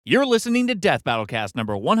You're listening to Death Battlecast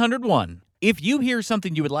number 101. If you hear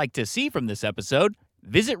something you would like to see from this episode,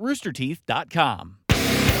 visit roosterteeth.com.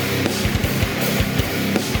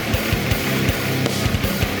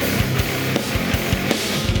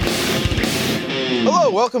 Hello,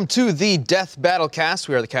 welcome to the Death Battlecast.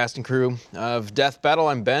 We are the cast and crew of Death Battle.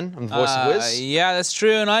 I'm Ben. I'm the voice of Wiz. Yeah, that's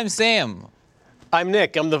true, and I'm Sam. I'm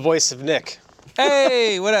Nick. I'm the voice of Nick.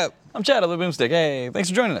 Hey, what up? I'm Chad, the Boomstick. Hey, thanks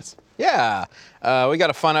for joining us. Yeah, we got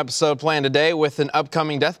a fun episode planned today with an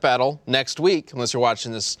upcoming Death Battle next week. Unless you're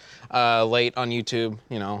watching this late on YouTube,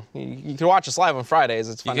 you know, you can watch us live on Fridays.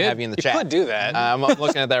 It's fun to have you in the chat. You could do that. I'm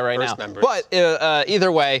looking at that right now. Members. But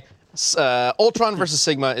either way, Ultron versus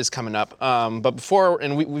Sigma is coming up. But before,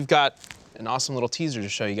 and we've got an awesome little teaser to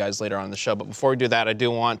show you guys later on in the show. But before we do that, I do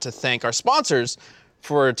want to thank our sponsors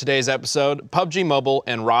for today's episode, PUBG Mobile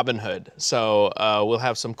and Robinhood. So we'll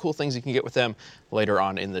have some cool things you can get with them later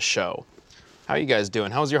on in the show. How are you guys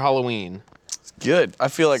doing? How was your Halloween? It's good. I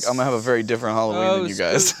feel like I'm gonna have a very different Halloween than you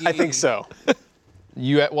guys. Spooky. I think so.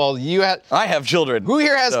 You had. I have children. Who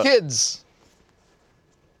here has So- kids?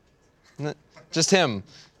 Just him.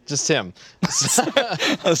 Just him.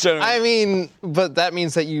 I was trying to- I mean, but that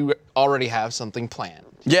means that you already have something planned.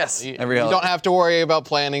 yes, You every don't Halloween. have to worry about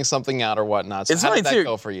planning something out or whatnot. So It's how funny did that too,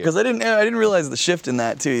 go for you? because I didn't realize the shift in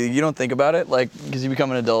that too. You don't think about it, like, because you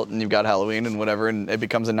become an adult and you've got Halloween and whatever, and it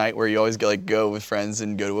becomes a night where you always go with friends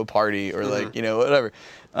and go to a party or like whatever.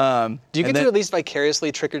 Do you get then- to at least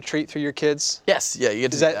vicariously trick or treat through your kids? Yes, yeah, you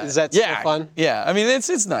get to Is do that- is that still yeah, fun? Yeah, I mean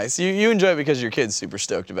it's nice. You enjoy it because your kid's super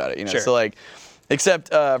stoked about it, you know. Sure. So like, except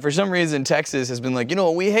for some reason Texas has been like, you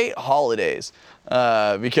know, we hate holidays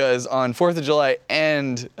because on 4th of July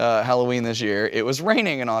and Halloween this year it was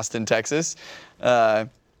raining in Austin, Texas.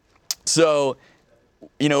 So,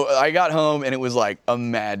 you know, I got home and it was like a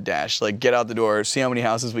mad dash. Like, get out the door, see how many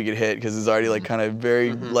houses we could hit, because it's already like kind of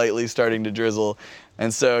very lightly starting to drizzle.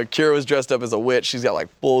 And so Kira was dressed up as a witch. She's got like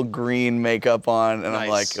full green makeup on, and I'm like,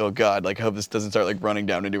 Nice. oh God, like I hope this doesn't start like running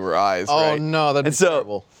down into her eyes. Oh right? no, that'd be And so-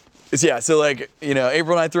 terrible. Yeah, so like, you know,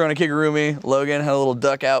 April and I threw on a kigurumi. Logan had a little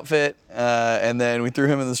duck outfit, and then we threw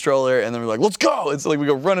him in the stroller, and then we're like, let's go! It's like we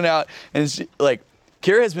go running out, and it's like,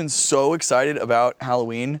 Kira has been so excited about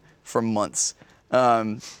Halloween for months,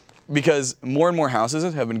 because more and more houses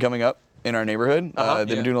have been coming up in our neighborhood. They've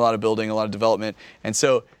been doing a lot of building, a lot of development, and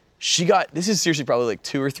so she got, this is seriously probably like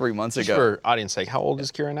 2 or 3 months Just ago. for audience sake, how old is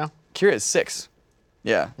Kira now? Kira is 6.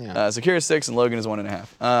 Yeah. So Kira's 6 and Logan is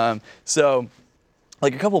 1.5. So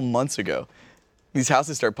like a couple months ago, these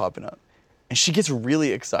houses start popping up and she gets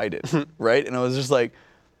really excited, right? And I was just like,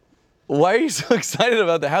 why are you so excited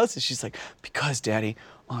about the houses? She's like, because Daddy,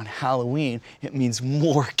 on Halloween, it means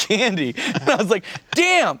more candy. And I was like,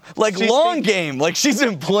 damn, like long game. Like she's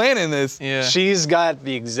been planning this. Yeah. She's got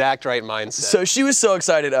the exact right mindset. So she was so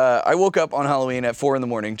excited. I woke up on Halloween at 4 in the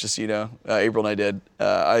morning, just so you know. April and I did.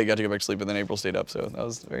 I got to go back to sleep, and then April stayed up, so that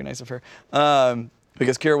was very nice of her.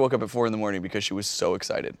 Because Kira woke up at 4 in the morning because she was so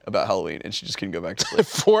excited about Halloween, and she just couldn't go back to sleep.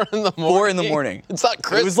 4 in the morning. 4 in the morning. It's not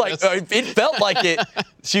Christmas. It was like, it felt like it.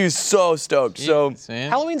 She was so stoked. So, Man.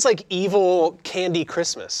 Halloween's like evil candy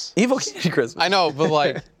Christmas. evil candy Christmas. I know, but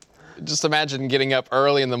like, just imagine getting up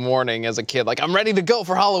early in the morning as a kid. Like, I'm ready to go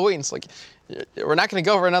for Halloween. It's like, we're not going to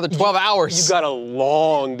go for another 12 hours. You've got a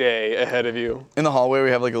long day ahead of you. In the hallway, we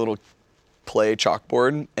have like a little play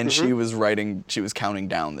chalkboard, and she was counting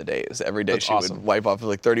down the days. Every day That's she awesome. would wipe off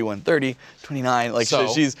like 31, 30, 29. Like,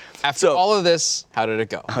 So, she's after all of this, how did it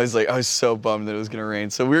go? I was so bummed that it was gonna rain.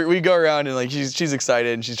 So we go around and like she's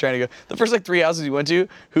excited and she's trying to go. The first like 3 houses we went to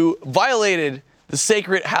who violated the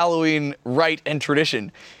sacred Halloween rite and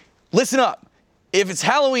tradition. Listen up. If it's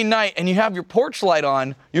Halloween night and you have your porch light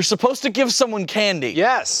on, you're supposed to give someone candy.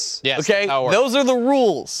 Yes. Yes, Okay? that's how it works. Those are the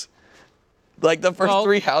rules. Like the first Well,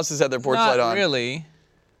 3 houses had their porch light Not on. really.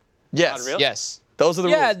 Yes. Not really? Yes. Those are the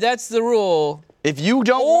Yeah, rules. that's the rule. If you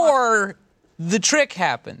don't want, Or the trick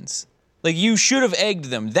happens. Like, you should have egged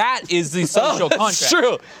them. That is the social that's contract.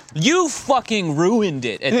 true. You fucking ruined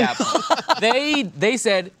it at that point. They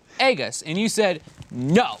said, egg us. And you said,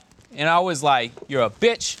 no. And I was like, you're a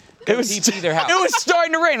bitch. Go it was TP their house. it was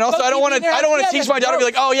starting to rain. Also, Go I don't want TP their to house. teach Yeah, my daughter to be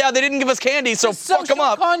like, "Oh yeah, they didn't give us candy, so fuck them Social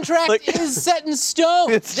up." contract Like- is set in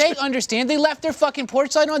stone. It's They true. understand. They left their fucking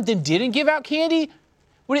porch light on, then didn't give out candy.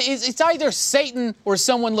 It's either Satan or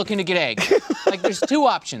someone looking to get egged. Like, there's 2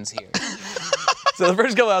 options here. So the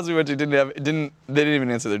first couple houses we went to they didn't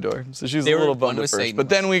even answer their door. So she was They a were- little one bummed at was first. Satan. But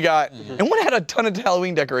then we got, and one had a ton of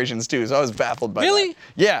Halloween decorations too. So I was baffled by Really?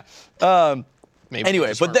 that. Yeah. Maybe Anyway,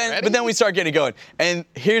 they just but weren't then ready? we start getting going. And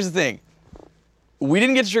here's the thing. We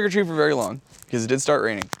didn't get to trick or treat for very long because it did start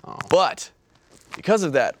raining. Oh. But because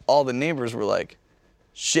of that, all the neighbors were like,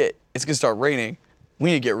 shit, it's gonna start raining. We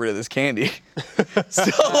need to get rid of this candy. So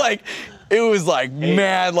like, it was like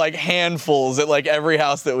mad like handfuls at like every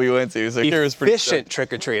house that we went to. So Kira was pretty Efficient stoked.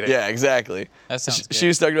 trick or treating. Yeah, exactly. That sounds good. She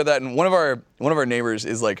was stoked about that, and one of our neighbors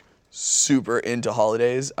is like super into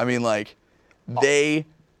holidays. I mean, like they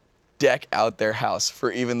deck out their house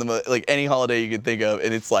for even like any holiday you could think of,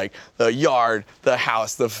 and it's like the yard, the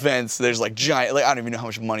house, the fence. There's like giant. Like I don't even know how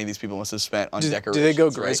much money these people must have spent on decorations. Do they go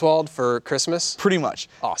right? Griswold for Christmas? Pretty much.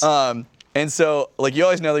 Awesome. And so, like, you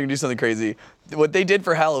always know they're gonna do something crazy. What they did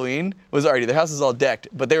for Halloween was already, their house is all decked,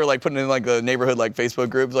 but they were like putting in like the neighborhood like Facebook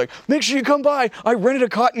groups, like, make sure you come by. I rented a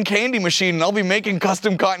cotton candy machine and I'll be making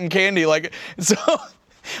custom cotton candy. Like, so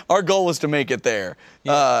our goal was to make it there.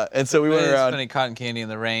 And so we went around. Funny, cotton candy in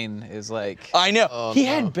the rain is like. I know. He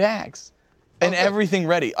had bags and everything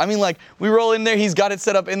ready. I mean, like, we roll in there, he's got it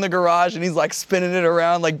set up in the garage, and he's like spinning it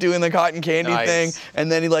around, like doing the cotton candy Nice. thing.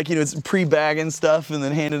 And then he like, it's pre-bagging stuff and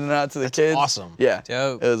then handing it out to the kids. awesome. Yeah.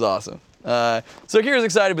 Dope. It was awesome. So Kira's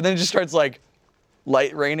excited, but then it just starts like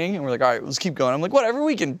light raining, and we're like, all right, let's keep going. I'm like, whatever,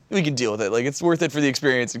 we can deal with it. Like, it's worth it for the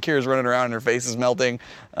experience. And Kira's running around and her face is melting,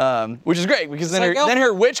 which is great because then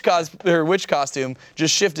her witch costume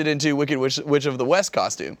just shifted into Wicked Witch of the West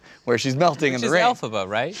costume, where she's melting in Which the is rain. Elphaba,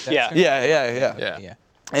 right? That's Yeah. her- Yeah. Yeah.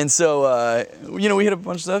 And so, we hit a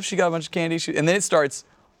bunch of stuff. She got a bunch of candy. And then it starts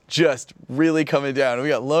just really coming down. We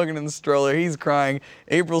got Logan in the stroller. He's crying.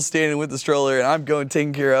 April's standing with the stroller, and I'm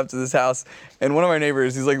taking Kira up to this house. And one of our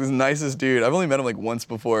neighbors, he's like this nicest dude. I've only met him like once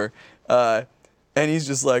before. And he's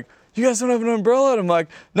just like, you guys don't have an umbrella? And I'm like,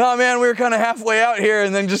 nah, man, we were kind of halfway out here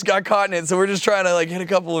and then just got caught in it. So we're just trying to like hit a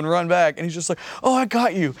couple and run back. And he's just like, oh, I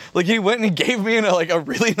got you. Like he went and he gave me a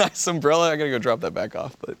really nice umbrella. I gotta go drop that back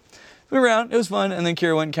off. But we were around. It was fun. And then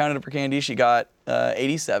Kira went and counted up her candy. She got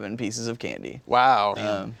 87 pieces of candy.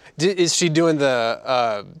 Wow. Is she doing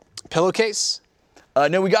the pillowcase?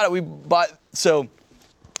 No, we got it. We bought, so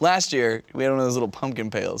last year we had one of those little pumpkin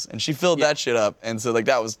pails and she filled that shit up. And so like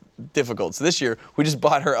that was difficult. So this year we just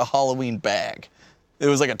bought her a Halloween bag. It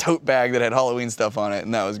was like a tote bag that had Halloween stuff on it,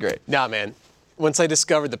 and that was great. Nah, man. Once I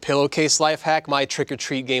discovered the pillowcase life hack, my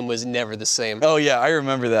trick-or-treat game was never the same. Oh yeah, I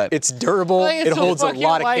remember that. It's durable. Like, it's it holds a fucking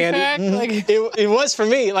lot of life candy. hack, like- It was for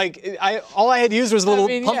me. Like all I had used was little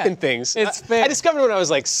mean, pumpkin yeah, things. it's I fair. discovered when I was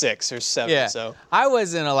like 6 or 7. Yeah. So I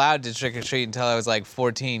wasn't allowed to trick or treat until I was like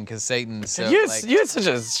 14 because Satan. So you like, had such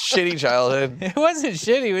a shitty childhood. it wasn't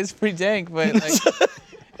shitty. It was pretty dank, but like,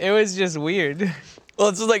 it was just weird. Well,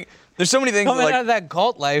 it's just like there's so many things. Coming Like, out of that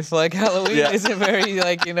cult life, like Halloween Yeah. isn't very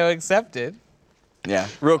accepted. yeah.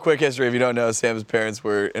 Real quick history, if you don't know, Sam's parents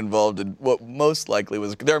were involved in what most likely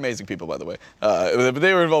was, they're amazing people, by the way, but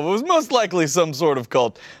they were involved, it was most likely some sort of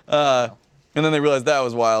cult. And then they realized that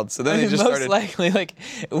was wild, so then they just Most started. likely, like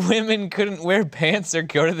women couldn't wear pants or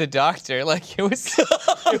go to the doctor. Like it was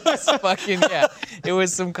fucking It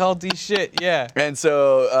was some culty shit. Yeah. And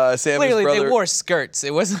so Sam, Clearly, his brother, they wore skirts.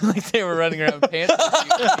 It wasn't like they were running around pants.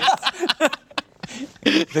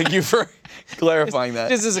 thank you for clarifying that.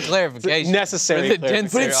 Just as a clarification. Necessary for the clarification.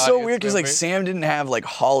 denser But it's so audience weird because like members. Sam didn't have like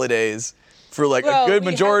holidays for like Well, a good we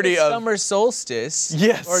had majority the of. summer solstice.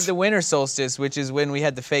 Yes. Or the winter solstice, which is when we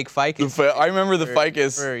had the fake ficus. I remember the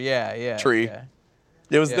ficus Yeah. tree. Yeah.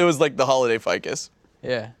 It was yeah. like the holiday ficus.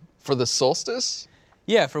 Yeah. For the solstice?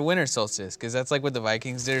 Yeah, for winter solstice, because that's like what the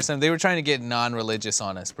Vikings did or something. They were trying to get non-religious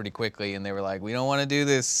on us pretty quickly, and they were like, we don't want to do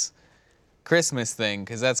this Christmas thing,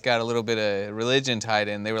 because that's got a little bit of religion tied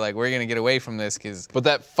in. They were like, we're going to get away from this, because But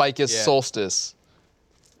that ficus Yeah. solstice,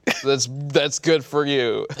 that's good for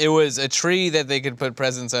you. it was a tree that they could put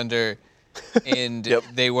presents under, and Yep.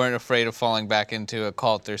 they weren't afraid of falling back into a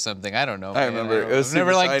cult or something. I don't know. I man. remember. don't It was know. I've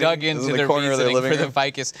never super like tiny. dug It was into in the the corner of their reasoning for living the room.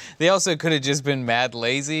 ficus. They also could have just been mad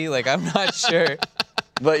lazy. Like, I'm not sure.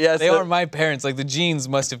 But yes, They are my parents. Like, the genes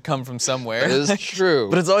must have come from somewhere. It is true.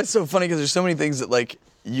 But it's always so funny because there's so many things that like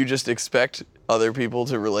you just expect other people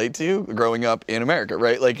to relate to growing up in America,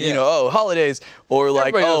 right? Like Yeah. holidays or like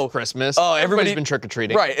Everybody knows Christmas. Oh, Everybody's been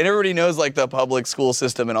trick-or-treating. right? And everybody knows like the public school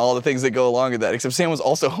system and all the things that go along with that. Except Sam was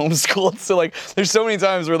also homeschooled, so like there's so many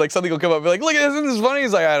times where like something will come up and be like, look at this, isn't this funny?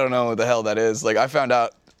 He's like, I don't know what the hell that is. Like I found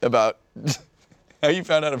out about how you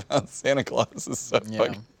found out about Santa Claus is so Yeah.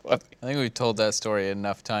 fucking funny. I think we've told that story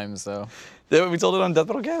enough times, though. We told it on Death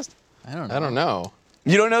Metal Cast. I don't know. I don't know.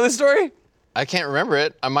 You don't know this story? I can't remember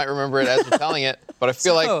it. I might remember it as you're telling it, but I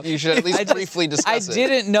feel like you should at least briefly I discuss it.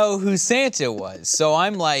 didn't know who Santa was, so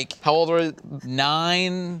I'm like How old were you?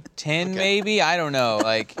 9, 10 maybe. I don't know.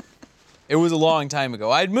 Like, it was a long time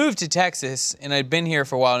ago. I'd moved to Texas, and I'd been here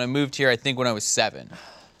for a while, and I moved here, I think, when I was 7.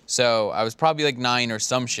 So I was probably like 9 or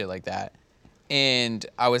some shit like that. And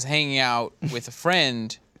I was hanging out with a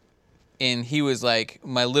friend and he was like,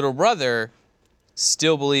 my little brother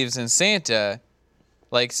still believes in Santa,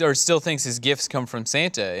 like, or still thinks his gifts come from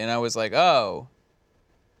Santa. And I was like, oh.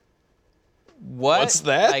 What? What's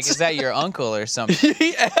that? Like, is that your uncle or something?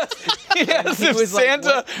 He asked He if was like,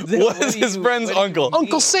 Santa what was do his you- friend's what do you uncle. mean?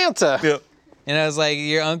 Uncle Santa. Yeah. And I was like,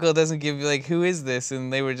 your uncle doesn't give you, like, who is this?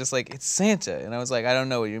 And they were just like, it's Santa. And I was like, I don't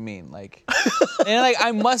know what you mean. Like, and like,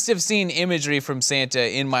 I must have seen imagery from Santa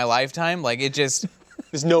in my lifetime. Like, it just,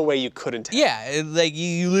 There's no way you couldn't have. yeah, like,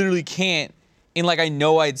 you literally can't. And like, I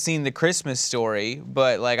know I'd seen the Christmas Story,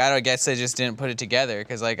 but like, I guess I just didn't put it together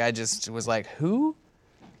because like, I just was like, who?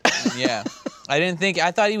 And yeah.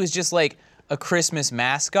 I thought he was just like a Christmas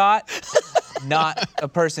mascot. Not a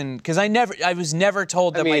person, because I was never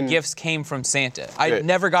told that my mean- gifts came from Santa. I'd Right.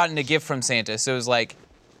 never gotten a gift from Santa, so it was like,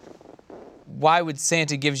 why would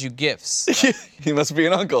Santa gives you gifts? He must be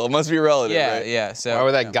an uncle. It must be a relative, Yeah, right? yeah. So Why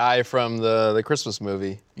would that guy from the Christmas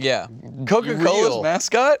movie? Yeah, Coca-Cola's Real.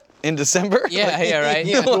 mascot in December? yeah, yeah, right.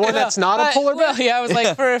 Yeah. The one that's not a polar bear? Well, yeah, I was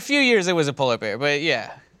like, for a few years it was a polar bear, but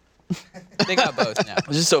yeah, they got both now.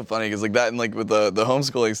 It's just so funny because like that and like with the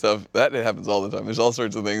homeschooling stuff, that it happens all the time. There's all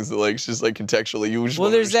sorts of things that like it's just like contextually you just Well,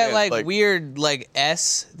 won't there's that understand. like weird like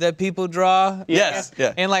S that people draw. Yes,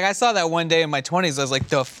 yeah. And like I saw that one day in my 20s. I was like,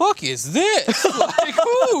 the fuck is this? Like,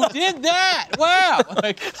 who did that? Wow.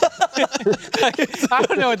 Like, I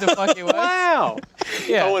don't know what the fuck it was. Wow.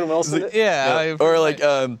 Yeah. Owen Wilson. Yeah. Or like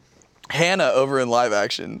Hannah over in live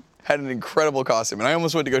action had an incredible costume, and I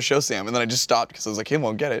almost went to go show Sam, and then I just stopped because I was like, he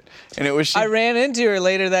won't get it. And it was she. I ran into her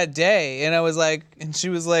later that day, and I was like, and she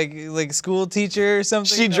was like school teacher or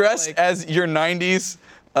something. She and I was dressed like, as your 90s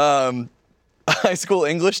high school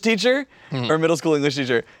English teacher or middle school English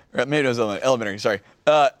teacher. Or maybe it was elementary, sorry.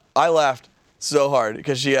 I laughed so hard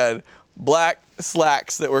because she had black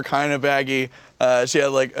slacks that were kind of baggy. She had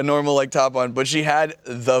like a normal like top on, but she had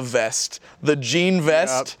the vest, the jean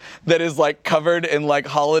vest that is like covered in like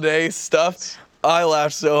holiday stuff. I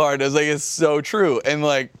laughed so hard. I was like, it's so true. And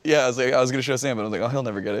like, yeah, I was like, I was gonna show Sam, but I was like, oh, he'll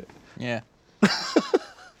never get it. Yeah.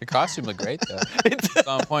 Your costume looked great though. It's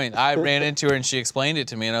on point. I ran into her and she explained it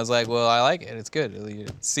to me, and I was like, well, I like it. It's good.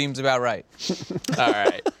 It seems about right. All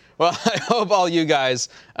right. Well, I hope all you guys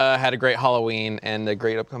had a great Halloween and a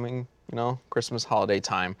great upcoming, Christmas holiday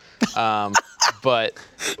time. But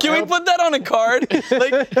Can we put that on a card?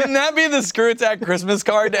 Like, can that be the Screw Attack Christmas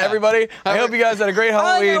card to everybody? I hope you guys had a great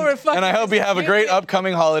Halloween, we're fucking and I hope you have a great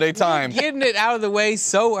upcoming holiday time. Getting it out of the way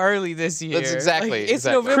so early this year. That's exactly- Like, it's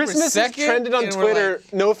exactly. November Christmas 2nd. has trended on and we're Twitter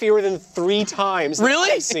like, no fewer than 3 times. that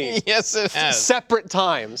Really? I've seen. yes, it has. Separate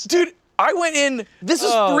times. Dude, I went in, this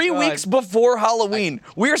is Oh, 3 God. weeks before Halloween.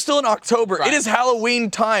 We are still in October. Right. It is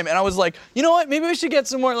Halloween time. And I was like, you know what? Maybe we should get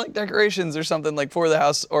some more like decorations or something like for the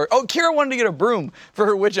house. Or, oh, Kira wanted to get a broom for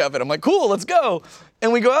her witch outfit. I'm like, cool, let's go.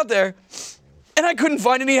 And we go out there. And I couldn't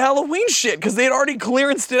find any Halloween shit because they had already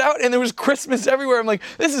clearanced it out and there was Christmas everywhere. I'm like,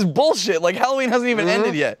 this is bullshit. Like, Halloween hasn't even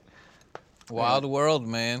ended yet. Wild world,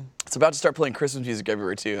 man. It's about to start playing Christmas music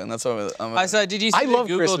everywhere too, and that's what I'm I saw. Did you see I the love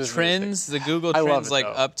Google Christmas Trends? The Google I love Trends it, like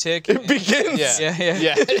though. uptick. It begins. Yeah, yeah.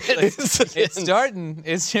 Yeah. It's starting.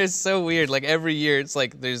 It's just so weird. Like every year, it's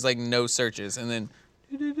like there's like no searches, and then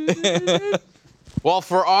Well,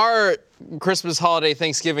 for our Christmas, holiday,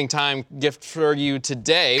 Thanksgiving time gift for you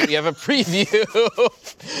today, we have a preview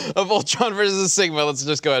of Ultron versus Sigma. Let's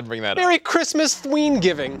just go ahead and bring that up. Merry Christmas, Thween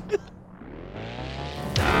giving.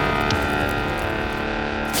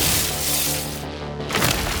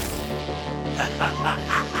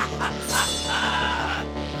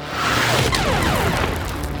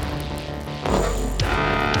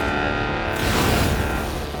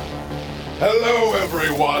 Hello,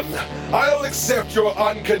 everyone. I'll accept your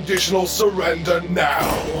unconditional surrender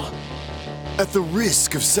now. At the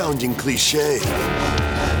risk of sounding cliche,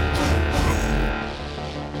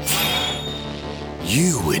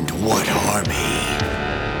 you and what army?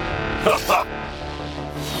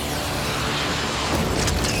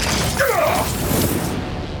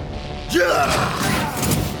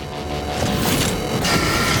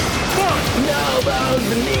 No bones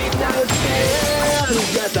beneath no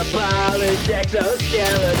skin, just a polished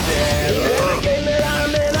exoskeleton. Every game that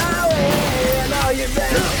I'm in, I win, and all you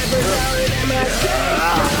better ever know it in my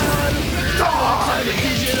section.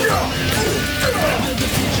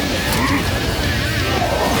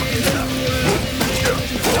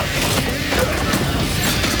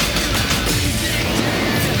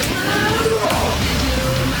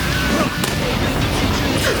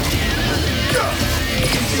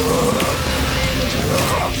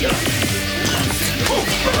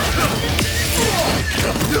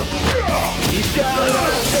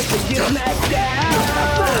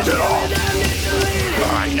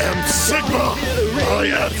 I am Sigma!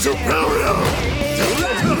 Superior!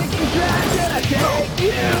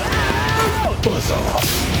 Buzz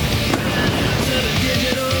off.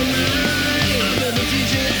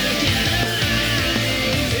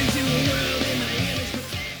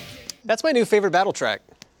 That's my new favorite battle track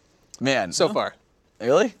Man, so far.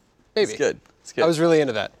 really? Maybe. It's good. It's good. I was really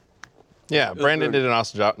into that. Yeah, Brandon did an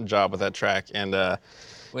awesome job with that track, and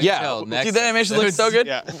Wait yeah, till next Dude, that animation looks so good.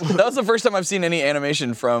 Yeah. That was the first time I've seen any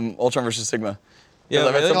animation from Ultron versus Sigma. Yeah,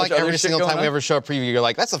 I've had really? so like much other every shit single going time we on. ever show a preview, you're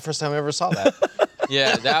like, that's the first time I ever saw that.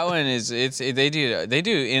 Yeah, that one is they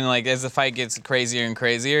do in like as the fight gets crazier and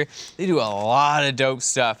crazier, they do a lot of dope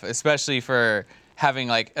stuff, especially for having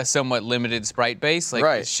like a somewhat limited sprite base. Like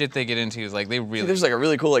Right. the shit they get into is like they really There's like a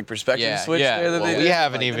really cool like perspective Yeah, switch yeah. there that Well, they we did.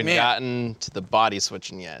 haven't Like, even man. gotten to the body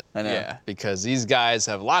switching yet. I know. Yeah. Because these guys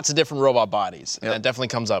have lots of different robot bodies, and Yep. that definitely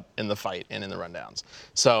comes up in the fight and in the rundowns.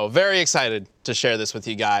 So very excited to share this with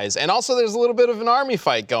you guys. And also, there's a little bit of an army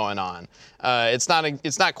fight going on. It's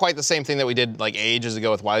not quite the same thing that we did like ages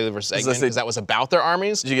ago with Wily versus Eggman, say- because that was about their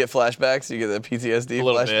armies. Did you get flashbacks? You get the PTSD A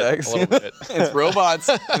little flashbacks? bit, a little bit. It's robots,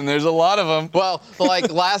 and there's a lot of them. Well, like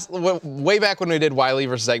way back when we did Wily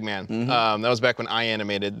versus Eggman, that was back when I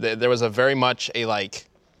animated. There was a very much a like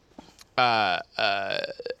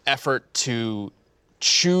effort to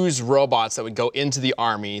choose robots that would go into the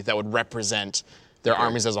army that would represent their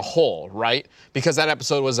armies as a whole, right? Because that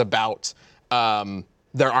episode was about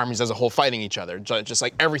their armies as a whole fighting each other, just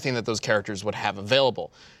like everything that those characters would have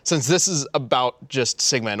available. Since this is about just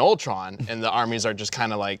Sigma and Ultron, and the armies are just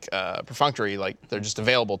kind of like perfunctory, like they're just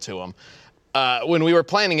available to them. When we were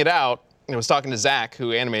planning it out, I was talking to Zach,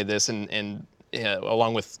 who animated this, and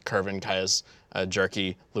along with Kervin, Kaius,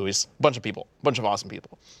 Jerky, Luis, a bunch of awesome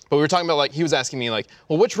people. But we were talking about, like, he was asking me, like,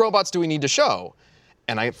 well, which robots do we need to show?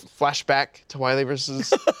 And I flashed back to Wily versus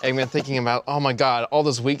Eggman, thinking about, oh my God, all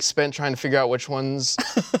those weeks spent trying to figure out which ones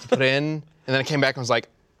to put in. And then I came back and was like,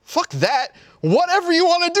 fuck that. Whatever you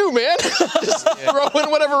want to do, man. Just throw in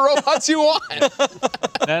whatever robots you want.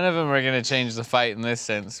 none of them are gonna change the fight in this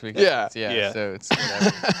sense. Because, Yeah. So it's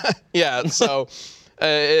whatever. Yeah, so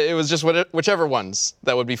it was just whichever ones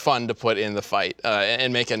that would be fun to put in the fight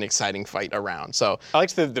and make an exciting fight around. So I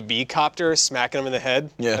liked the bee copter smacking him in the head.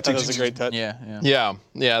 Yeah. I thought that was a great touch. yeah.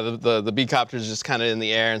 the bee copter's just kind of in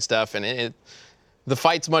the air and stuff, and the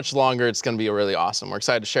fight's much longer. It's going to be really awesome. We're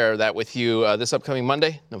excited to share that with you this upcoming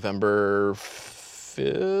Monday, November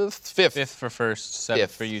 5th. Fifth for first, seventh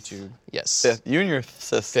Fifth. for YouTube. Yes. Fifth. You and your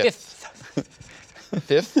fifth.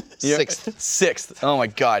 Fifth? Yeah. Sixth. Sixth. Oh my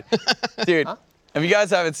God, dude. If you guys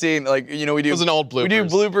haven't seen, like, we do. was an old We do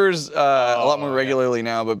bloopers a lot more yeah. regularly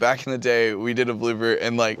now, but back in the day, we did a blooper,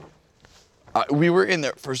 and like, we were in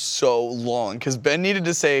there for so long because Ben needed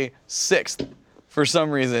to say sixth for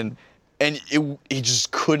some reason, and he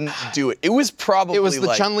just couldn't do it. It was probably It was the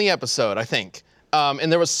like, Chun-Li episode, I think.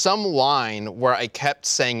 And there was some line where I kept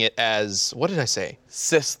saying it as, what did I say?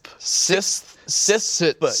 Sisp.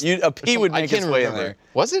 Sisp. But a P would make its way in there.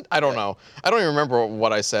 Was it? I don't know. I don't even remember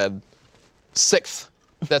what I said. Sixth.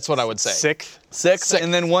 That's what I would say. Sixth. Sixth,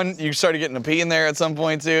 and then you started getting a P in there at some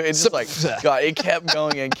point too. It's just like, God, it kept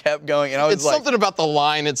going and kept going, and I was It's like, something about the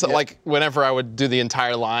line. It's like whenever I would do the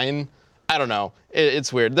entire line, I don't know.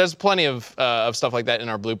 It's weird. There's plenty of stuff like that in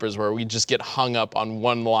our bloopers where we just get hung up on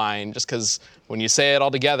one line just because when you say it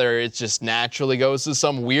all together, it just naturally goes to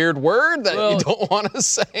some weird word that you don't want to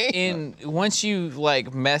say. Once you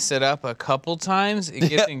like mess it up a couple times, it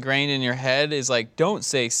gets ingrained in your head. Is like, don't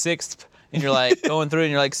say sixth. And you're like going through and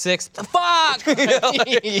you're like, sixth, fuck!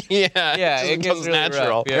 yeah, it gets becomes really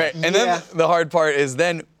natural. rough, yeah. Right. And then the hard part is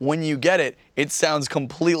then when you get it, it sounds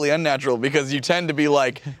completely unnatural because you tend to be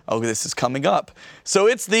like, oh, this is coming up. So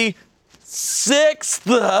it's the sixth,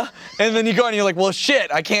 and then you go and you're like, well, shit,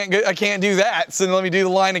 I can't do that. So let me do the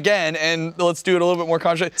line again, and let's do it a little bit more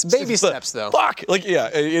conscious. It's baby steps, though. Fuck. Like, yeah.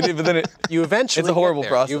 But then You eventually it's a horrible get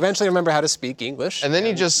there. process. You eventually remember how to speak English. And then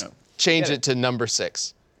you just change it to number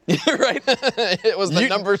 6. right. It was the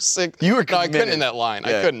number 6. You were No, I couldn't committed. in that line.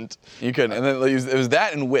 Yeah. I couldn't. You couldn't. And then it was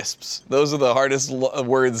that and wisps. Those are the hardest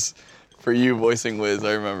words for you voicing Wiz,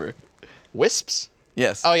 I remember. Wisps?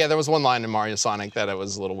 Yes. Oh yeah, there was one line in Mario Sonic that it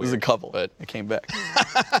was a little It weird. was a couple, but it came back.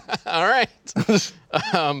 all right.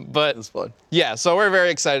 But It was fun. yeah, so we're very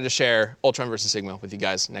excited to share Ultron versus Sigma with you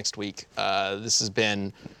guys next week. This has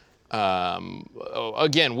been,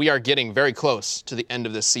 again, we are getting very close to the end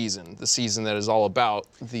of this season. The season that is all about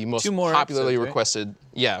the most 2 more popularly episodes, right? requested,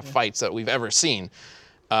 fights that we've ever seen.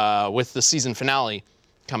 With the season finale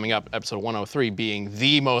coming up, episode 103 being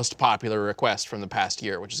the most popular request from the past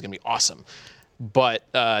year, which is going to be awesome. But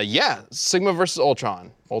yeah, Sigma versus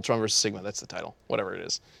Ultron. Ultron versus Sigma, that's the title, whatever it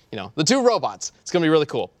is. You know, the two robots. It's gonna be really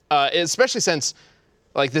cool. Especially since,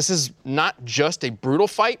 like, this is not just a brutal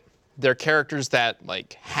fight. They're characters that,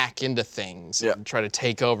 like, hack into things and try to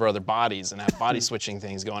take over other bodies and have body switching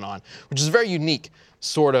things going on, which is a very unique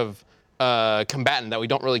sort of combatant that we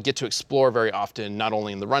don't really get to explore very often, not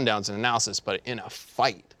only in the rundowns and analysis, but in a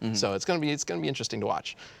fight. So it's gonna be interesting to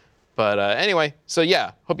watch. But anyway, so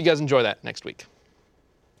yeah, hope you guys enjoy that next week.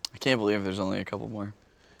 I can't believe there's only a couple more.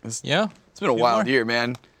 It's been a few wild more. year,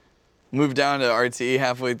 man. Moved down to RTE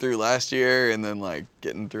halfway through last year, and then like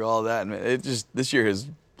getting through all that, and this year has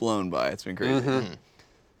blown by. It's been crazy.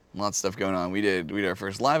 Lots of stuff going on. We did our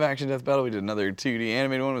first live action death battle. We did another 2D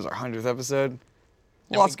animated one. It was our 100th episode.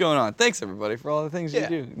 Lots going on. Thanks everybody for all the things you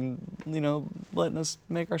do, and, you know, letting us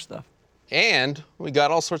make our stuff. And we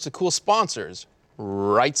got all sorts of cool sponsors,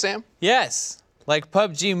 right, Sam? Yes, like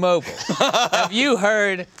PUBG Mobile. Have you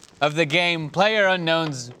heard of the game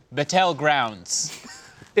PlayerUnknown's Battlegrounds?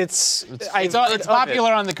 It's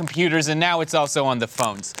popular on the computers, and now it's also on the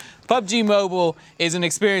phones. PUBG Mobile is an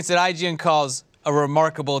experience that IGN calls a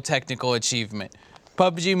remarkable technical achievement.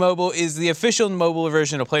 PUBG Mobile is the official mobile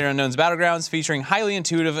version of PlayerUnknown's Battlegrounds, featuring highly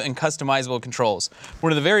intuitive and customizable controls.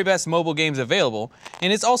 One of the very best mobile games available,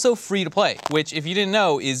 and it's also free to play, which, if you didn't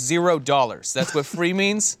know, is $0. That's what free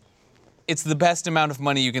means. It's the best amount of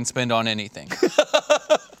money you can spend on anything.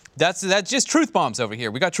 That's just truth bombs over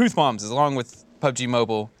here. We got truth bombs along with PUBG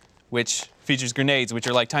Mobile, which features grenades, which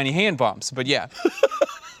are like tiny hand bombs, but yeah.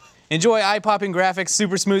 Enjoy eye-popping graphics,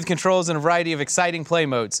 super smooth controls, and a variety of exciting play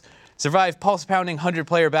modes. Survive pulse-pounding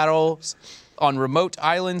 100-player battles on remote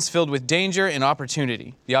islands filled with danger and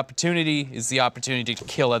opportunity. The opportunity is the opportunity to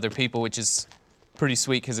kill other people, which is pretty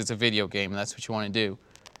sweet because it's a video game, and that's what you want to do.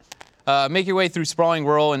 Make your way through sprawling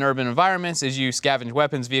rural and urban environments as you scavenge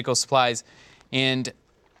weapons, vehicles, supplies, and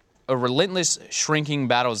a relentless shrinking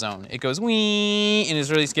battle zone. It goes wee and is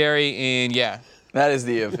really scary, and yeah. That is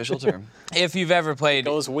the official term. If you've ever played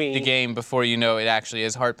goes wee. the game before, you know it actually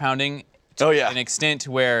is heart-pounding. Oh yeah. An extent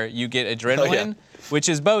where you get adrenaline, which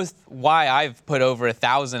is both why I've put over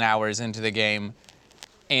 1,000 hours into the game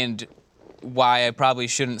and why I probably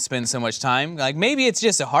shouldn't spend so much time. Like, maybe it's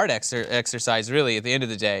just a heart exercise, really, at the end of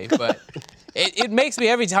the day, but it makes me,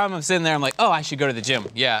 every time I'm sitting there, I'm like, oh, I should go to the gym.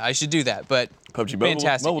 Yeah, I should do that, but PUBG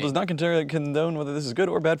fantastic Mobile game. does not condone whether this is good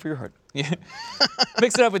or bad for your heart. Yeah.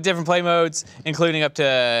 Mix it up with different play modes, including up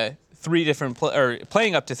to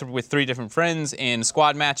playing up to with 3 different friends in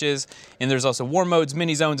squad matches, and there's also war modes,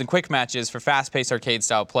 mini zones, and quick matches for fast-paced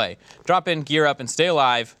arcade-style play. Drop in, gear up, and stay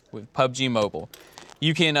alive with PUBG Mobile.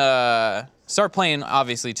 You can start playing,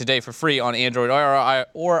 obviously, today for free on Android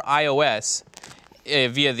or iOS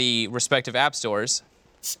via the respective app stores,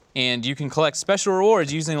 and you can collect special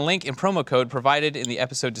rewards using a link and promo code provided in the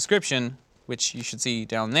episode description, which you should see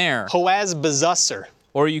down there. Hoaz Bazusser.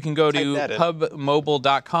 Or you can go to Type that in.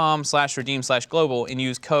 pubmobile.com/redeem/global and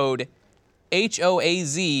use code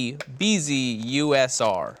HOAZBZUSR.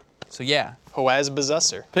 So yeah, Hoaz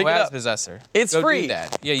Bazusser. Pick it Hoaz up. Possessor. It's Go free. Do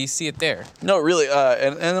that. Yeah, you see it there. No, really,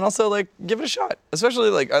 and then also like give it a shot. Especially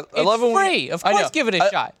like I love it It's when free. Of I course, know. give it a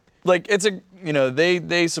shot. Like it's a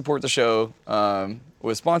they support the show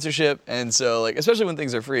with sponsorship, and so like especially when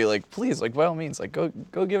things are free, like please, like by all means, like go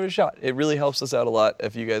give it a shot. It really helps us out a lot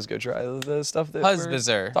if you guys go try the stuff that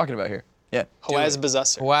Huzzbazzer. we're talking about here. Yeah. Hoaz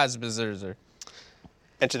Bazusser. Hoaz Bazurzer.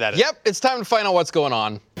 Enter that in. Yep, it's time to find out what's going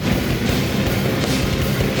on.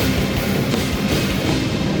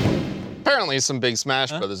 Apparently some big Smash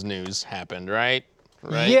Brothers news happened, right?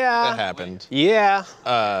 Right? Yeah. That happened. Yeah.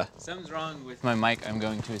 Something's wrong with my mic, I'm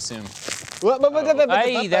going to assume.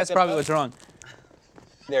 Hey, That's probably what's wrong.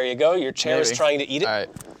 There you go. Your chair is Maybe. trying to eat it. All right.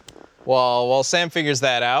 Well, while Sam figures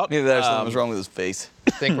that out, Maybe that's something was wrong with his face.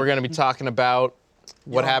 I think we're going to be talking about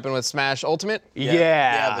what happened with Smash Ultimate. Yeah.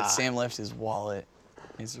 Yeah, but Sam left his wallet.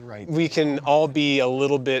 He's right. We can all be a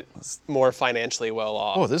little bit more financially well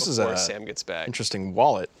off Oh, this is before a Sam gets back. Interesting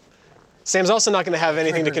wallet. Sam's also not going to have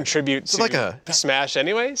anything to contribute to like a- Smash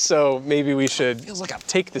anyway, so maybe we should like a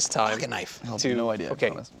take this time pocket knife. to. no idea. I Okay.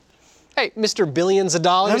 promise. Hey, Mr. Billions of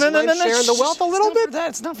Dollars, you mind sharing the wealth a little bit?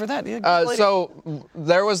 It's not for that. Yeah, So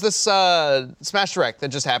there was this Smash Direct that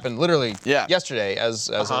just happened literally yesterday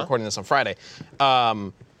as I'm recording this on Friday.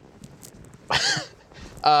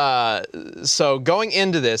 So going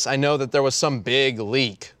into this, I know that there was some big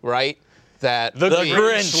leak, right? That The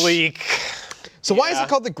Grinch leak. So why is it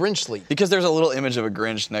called the Grinch leak? because there's a little image of a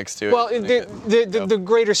Grinch next to it. Well, the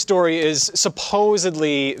greater story is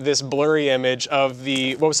supposedly this blurry image of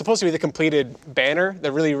what was supposed to be the completed banner,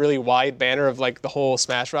 the really, really wide banner of like the whole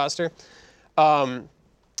Smash roster.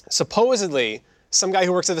 Supposedly, some guy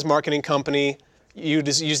who works at this marketing company used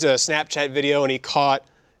a Snapchat video and he caught,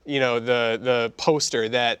 the poster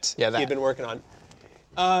that he had been working on.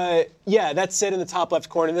 That's it in the top left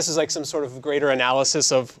corner. And this is like some sort of greater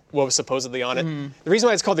analysis of what was supposedly on it. The reason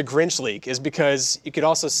why it's called the Grinch leak is because you could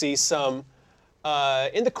also see some,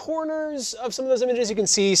 in the corners of some of those images, you can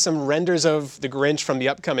see some renders of the Grinch from the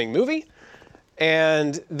upcoming movie.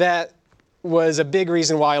 And that was a big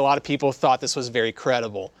reason why a lot of people thought this was very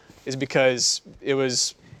credible, is because it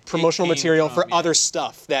was promotional material for other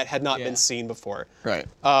stuff that had not been seen before. Right.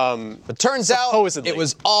 But turns out supposedly. it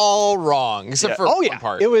was all wrong, except for one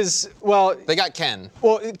part. It was, They got Ken.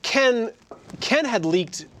 Well, Ken had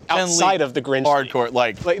leaked outside of the Grinch hardcore,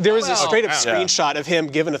 leak. like there was a straight up screenshot of him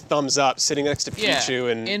giving a thumbs up, sitting next to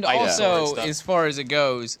Pichu and Idaho also, and stuff. as far as it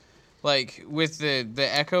goes, like with the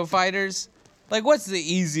Echo Fighters, like what's the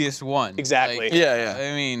easiest one? Exactly. Like, Yeah.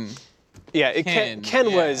 I mean,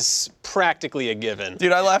 Ken was practically a given.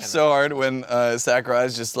 Dude, I laughed so hard when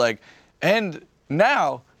Sakurai's just like, and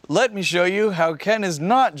now let me show you how Ken is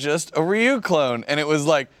not just a Ryu clone. And it was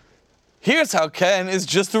like, here's how Ken is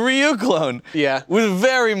just a Ryu clone. Yeah. With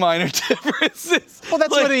very minor differences. Well,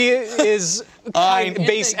 that's what he is at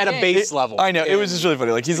a base level. I know, it was just really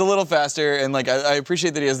funny. Like, he's a little faster, and like, I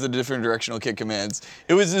appreciate that he has the different directional kick commands.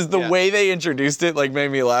 It was just the way they introduced it, like,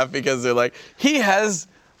 made me laugh, because they're like, he has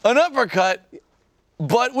an uppercut,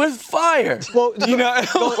 but with fire. Well,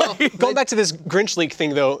 going back to this Grinch leak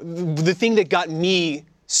thing, though, the thing that got me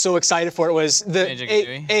so excited for it was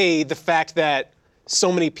the fact that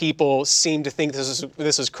so many people seemed to think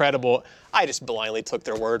this was credible. I just blindly took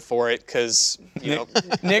their word for it because,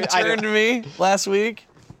 Nick turned to me last week,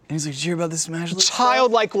 and he's like, "Did you hear about this Smash League?"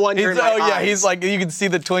 Childlike wonder in my eyes. He's like, you can see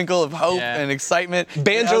the twinkle of hope and excitement.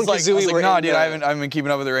 Banjo and Kazooie I was like, were "Nah, in dude, I haven't been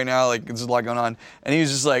keeping up with it right now. Like, there's a lot going on." And he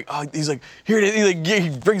was just like, he's like, "Here it is." He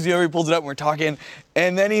brings me over, he pulls it up, and we're talking,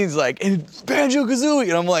 and then he's like, "And Banjo Kazooie,"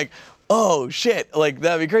 and I'm like, "Oh shit, like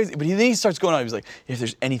that'd be crazy." But then he starts going on. He's like, "If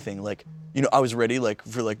there's anything like." I was ready,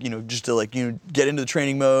 just to get into the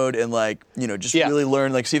training mode and really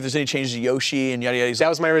learn, see if there's any changes to Yoshi and yada yada. That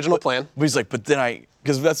was my original plan. But he's like,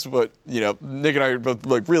 because that's what, Nick and I are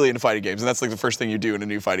both really into fighting games, and that's the first thing you do in a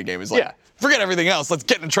new fighting game is forget everything else. Let's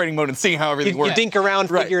get into training mode and see how everything works. You dink around,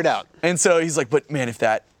 figure it out. And so he's like, but man, if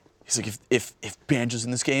Banjo's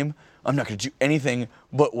in this game, I'm not gonna do anything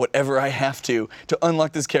but whatever I have to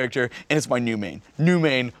unlock this character, and it's my new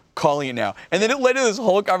main. Calling it now. And then it led to this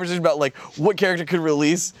whole conversation about what character could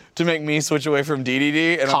release to make me switch away from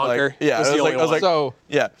DDD. And Conker. I was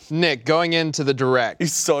like, Nick, going into the direct.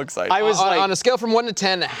 He's so excited. I was on a scale from 1 to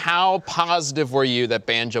 10, how positive were you that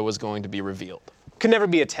Banjo was going to be revealed? Could never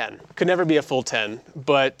be a 10. Could never be a full 10.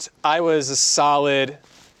 But I was a solid,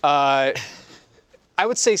 I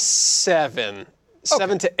would say 7.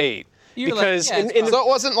 7 to 8. Because so it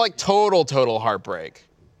wasn't total heartbreak.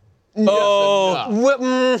 Oh, you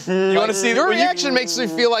want to see your reaction? Makes me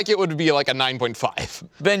feel like it would be a 9.5.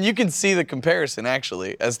 Ben, you can see the comparison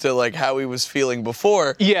actually as to how he was feeling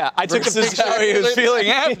before. Yeah, I took a picture. How he was feeling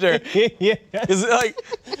after. Yeah,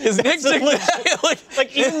 is Nick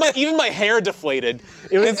even my hair deflated.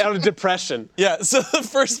 It was out of depression. Yeah. So the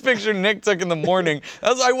first picture Nick took in the morning,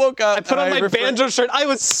 I woke up. I put on my Banjo shirt. I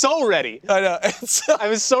was so ready. I know. I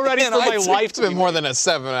was so ready for my life to be more than a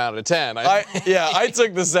 7 out of 10. I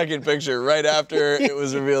took the second picture right after it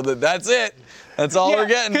was revealed that that's it. That's all we're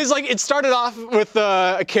getting. Because it started off with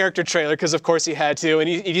a character trailer, because of course he had to, and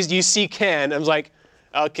you see Ken. I was like,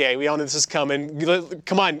 okay, we all know this is coming.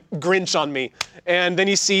 Come on, Grinch on me. And then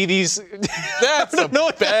you see these. That's a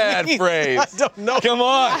bad phrase. I don't know. Come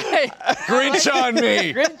on, Grinch on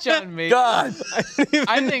me. Grinch on me. God.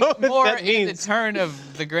 I think more in the turn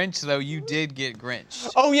of the Grinch, though, you did get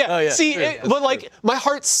Grinch. Oh yeah. See, true. My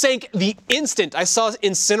heart sank the instant I saw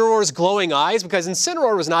Incineroar's glowing eyes, because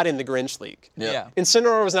Incineroar was not in the Grinch leak. Yeah.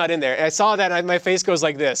 Incineroar was not in there. And I saw that, and my face goes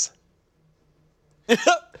like this.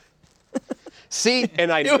 See,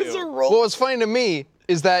 and I knew. It was a roll. What was funny to me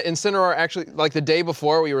is that Incineroar actually, the day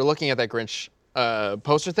before, we were looking at that Grinch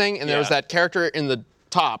poster thing, and there was that character in the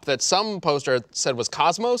top that some poster said was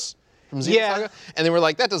Cosmos from Xenosaga, Saga, and they were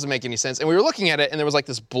like, that doesn't make any sense. And we were looking at it, and there was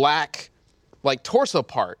this black, torso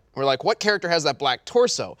part. We're like, what character has that black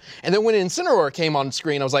torso? And then when Incineroar came on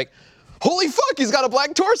screen, I was like, holy fuck, he's got a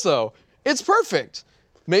black torso. It's perfect.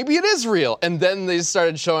 Maybe it is real. And then they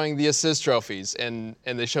started showing the assist trophies, and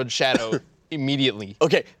they showed Shadow immediately.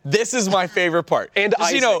 Okay, this is my favorite part. And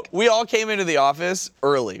Isaac. We all came into the office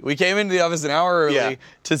early. We came into the office an hour early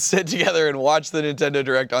to sit together and watch the Nintendo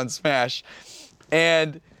Direct on Smash.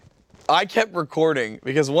 And I kept recording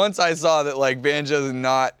because once I saw that Banjo's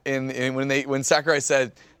not in when Sakurai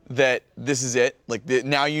said that this is it. Like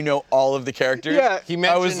now you know all of the characters. Yeah. He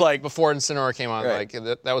mentioned I was like, before Incineroar came on, Right.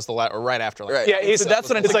 like that was the or right after. Like, Right. Yeah, So that's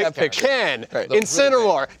when I it's took like that picture. Ken, Right.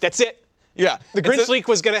 Incineroar. That's it. yeah. The Grinch Leak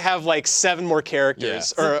was gonna have like 7 more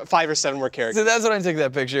characters, or 5 or 7 more characters. So that's when I took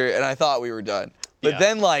that picture, and I thought we were done. But Yeah.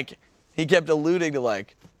 then like he kept alluding to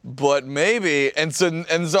like, but maybe, and so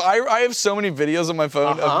I have so many videos on my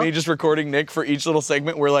phone of me just recording Nick for each little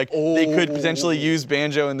segment where like they could potentially use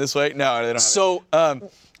Banjo in this way. No, they don't. Have So-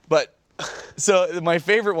 it. But so my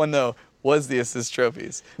favorite one though was the assist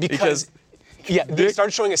trophies because they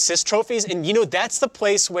started showing assist trophies, and that's the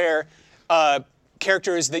place where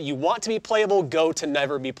characters that you want to be playable go to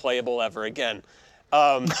never be playable ever again.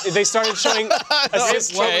 They started showing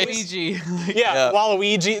assist trophies. Waluigi. Yeah,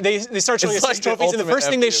 Waluigi. They started showing It's assist like the trophies, and the ultimate first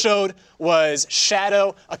thing they F-tier. showed was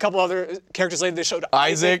Shadow. A couple other characters later, they showed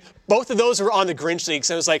Isaac. Both of those were on the Grinch League,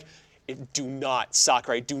 so it was like, do not,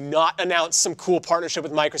 Sakurai, do not announce some cool partnership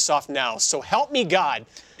with Microsoft now. So help me God.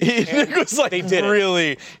 Nick was like, they did it.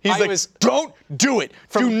 really? He's I like, was- don't do it.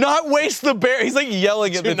 Do not waste the bear. He's like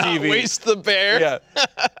yelling at the not TV. waste the bear. Yeah.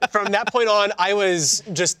 From that point on, I was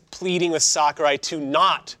just pleading with Sakurai to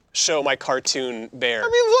not show my cartoon bear. I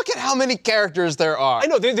mean, look at how many characters there are. I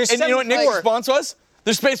know, there's And you know what Nick's 74. response was?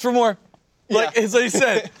 There's space for more. Like, Yeah. as he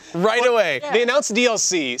said, right away. They announced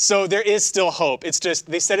DLC, so there is still hope. It's just,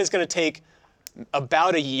 they said it's going to take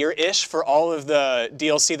about a year-ish for all of the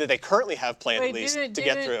DLC that they currently have planned, at least, to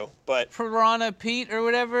get through. But Piranha Pete or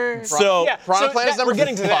whatever. So, yeah, Piranha so Plant is that- number we're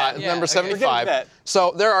getting to that. five, Yeah, number okay. 75. We're getting to that.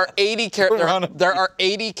 So there are 80 Piranha there are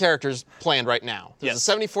 80 characters planned right now. There's Yes.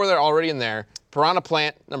 74 that are already in there. Piranha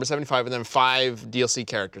Plant, number 75, and then 5 DLC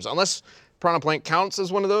characters. Unless Piranha Plant counts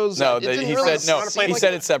as one of those. no, It didn't he really said no. Piranha Plant He like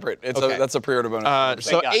said that. it's separate. Okay. That's a pre-order bonus.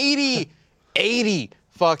 So God. 80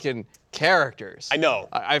 fucking characters. I know.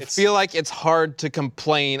 I feel like it's hard to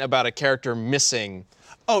complain about a character missing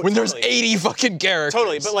when there's totally. 80 fucking characters.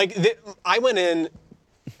 Totally, but like I went in,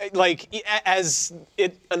 like as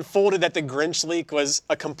it unfolded that the Grinch Leak was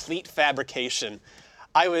a complete fabrication.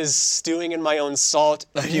 I was stewing in my own salt,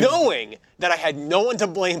 knowing that I had no one to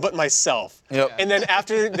blame but myself. Yep. And then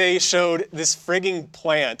after they showed this frigging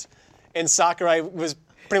plant, and Sakurai was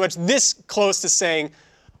pretty much this close to saying,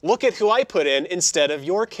 "Look at who I put in instead of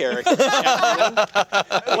your character."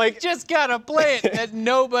 Like, Just got a plant that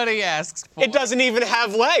nobody asks for. it doesn't even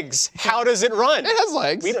have legs. How does it run? It has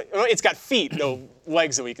legs. Well, it's got feet, no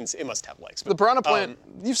legs that we can see. It must have legs. The But, Piranha Plant,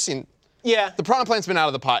 you've seen. yeah, The Piranha Plant's been out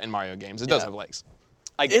of the pot in Mario games. It does have legs.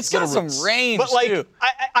 I guess. it's got some range But like, too.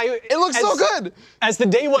 It looks so good. As the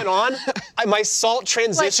day went on, my salt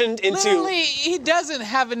transitioned into. Literally, he doesn't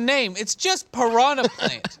have a name. It's just Piranha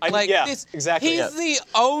Plant. yeah, exactly. He's the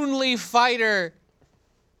only fighter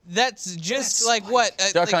that's just like what?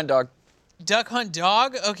 Duck like, Hunt Dog. Duck Hunt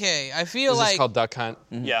Dog? Okay, I feel It's like just called Duck Hunt.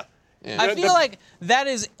 Yeah. I feel like that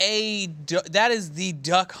is the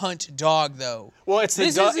Duck Hunt dog though. Well, it's the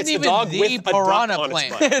This dog. isn't It's the even dog the with a duck Piranha on its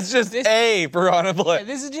Plant. butt. It's just This- a Piranha Plant.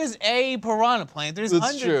 This is just a Piranha Plant. There's That's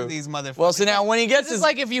hundreds true. of these motherfuckers. Well, so now when he gets This his is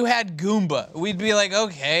like if you had Goomba. We'd be like,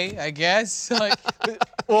 okay, I guess. Like,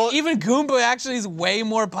 Well, even Goomba actually is way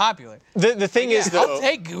more popular. the thing is though. I'll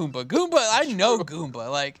take Goomba. Goomba, I know Goomba.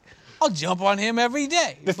 Like, I'll jump on him every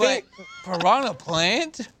day. The but thing- Piranha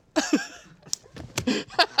Plant?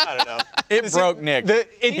 I don't know. it broke Nick.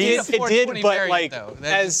 It need a did, 420 but variant, like though.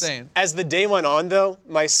 That's insane. as the day went on, though,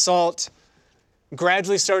 my salt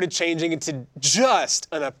gradually started changing into just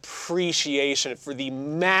an appreciation for the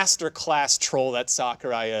masterclass troll that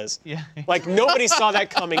Sakurai is. Yeah. Like nobody saw that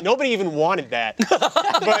coming. Nobody even wanted that,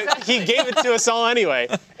 but he gave it to us all anyway.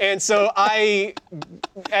 And so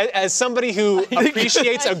as somebody who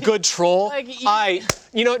appreciates a good troll, Like, I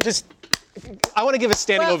want to give a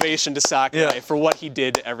standing Well- ovation to Sakurai Yeah. for what he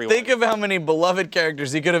did to everyone. Think of how many beloved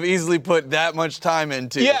characters he could have easily put that much time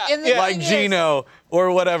into. Yeah, And the Like thing is- Gino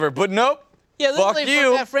or whatever. But nope. Yeah, Fuck literally you.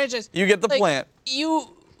 from that franchise. You get the like, plant.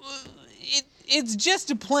 It's just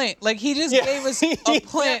a plant. Like he just Yeah. gave us a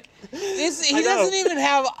plant. He know. doesn't even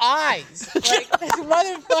have eyes. Like this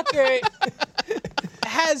motherfucker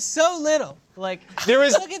has so little. Like There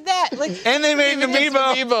was- look at that. Like And they made an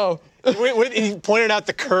amiibo. He pointed out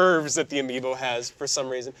the curves that the amiibo has for some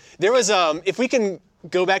reason. There was, if we can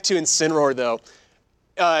go back to Incineroar though,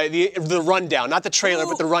 the rundown, not the trailer,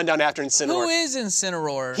 but the rundown after Incineroar. who is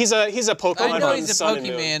Incineroar? He's a Pokemon I know from he's a Sun and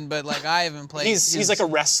Moon. Pokemon, but like I haven't played. He's like a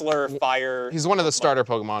wrestler, fire. He's one of the starter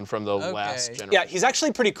Pokemon from the last generation. Yeah, he's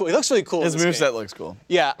actually pretty cool. He looks really cool. His in this game. moveset looks cool.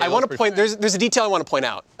 Yeah, I want to pretty point. There's a detail I want to point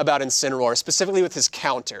out about Incineroar, specifically with his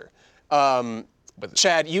counter.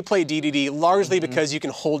 Chad, you play DDD largely because you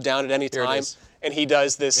can hold down at any it time, is. and he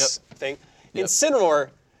does this thing. Incineroar,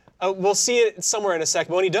 We'll see it somewhere in a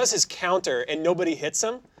second. But when he does his counter and nobody hits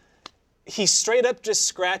him, he straight up just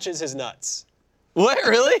scratches his nuts. What,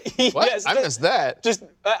 really? What? Yes, I missed that. Just,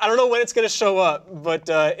 I don't know when it's going to show up, but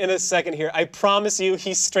in a second here, I promise you,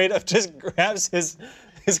 he straight up just grabs his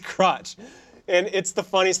crotch. And it's the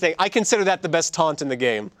funniest thing. I consider that the best taunt in the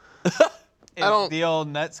game. The old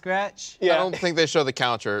nut scratch? Yeah. I don't think they show the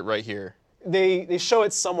counter right here. They show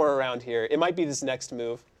it somewhere around here. It might be this next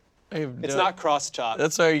move. It's not cross chop.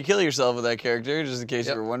 That's why you kill yourself with that character, just in case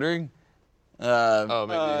you were wondering. Oh,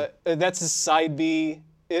 maybe. That's his side B.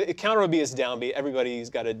 Counter would be his down B. Everybody's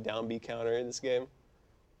got a down B counter in this game.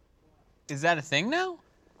 Is that a thing now?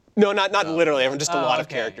 No, not literally. Just a lot of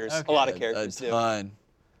okay, characters. okay. A lot of A characters do. ton.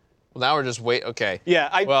 Well, now we're just okay.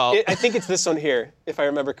 Yeah, Well- I think it's this one here, if I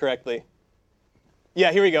remember correctly.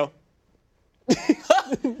 Yeah, here we go.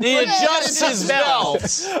 He adjusts his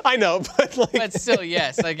belt. I know, but like But still,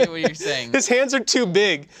 yes, I get what you're saying. his hands are too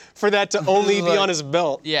big for that to only be on his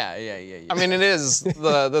belt. Yeah. I mean, it is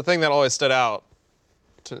the thing that always stood out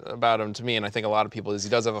about him to me, and I think a lot of people, is he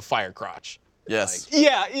does have a fire crotch. Yes.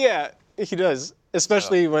 Yeah, he does.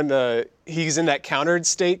 Especially when he's in that countered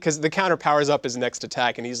state, because the counter powers up his next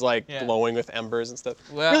attack, and he's like glowing with embers and stuff.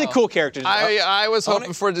 Well, really cool characters. I was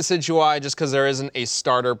hoping for Decidueye just because there isn't a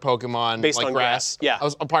starter Pokemon Based like on grass. grass, yeah. I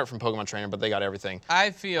was apart from Pokemon Trainer, but they got everything. I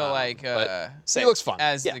feel like, But Same. he looks fun.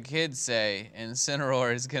 as Yeah. the kids say,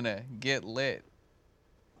 Incineroar is going to get lit.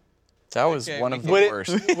 That was Okay, one of the Would it- worst.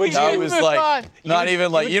 would That you- was like, not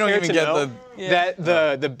even like, would you don't care even to get know the,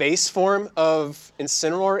 that the base form of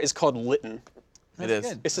Incineroar is called Litten. it is.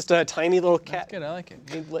 good. It's just a tiny little cat Good, I like it.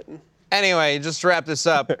 named Litten. Anyway, just to wrap this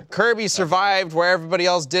up, Kirby survived where everybody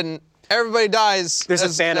else didn't. Everybody dies. There's a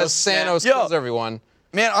as Thanos Thanos snap. kills Yo. everyone.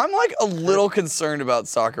 Man, I'm like a little concerned about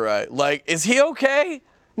Sakurai. Like, is he okay?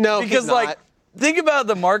 No, Because he's like, not. think about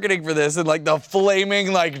the marketing for this and like the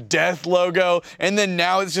flaming like death logo, and then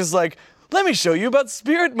now it's just like, let me show you about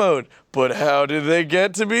spirit mode. But how did they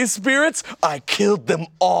get to be spirits? I killed them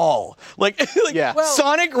all. Like Yeah. Well,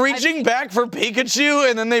 Sonic reaching back for Pikachu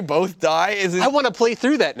and then they both die. Is it? I want to play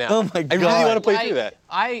through that now. Oh my I really God. want to play through that.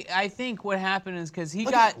 I think what happened is because he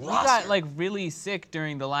got like really sick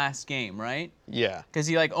during the last game, right? Yeah. Because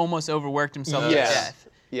he like almost overworked himself to Yeah. death.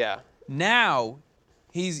 Yeah. Now,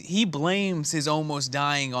 he blames his almost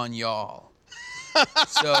dying on y'all.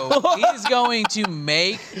 So he's going to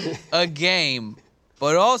make a game,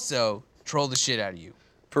 but also troll the shit out of you.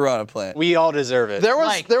 Piranha Plant. We all deserve it. There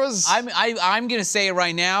was Like, I'm gonna say it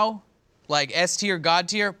right now, like S tier, God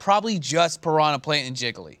tier, probably just Piranha Plant and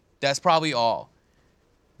Jiggly. That's probably all.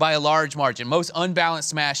 By a large margin. Most unbalanced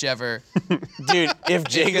Smash ever. Dude, if gonna be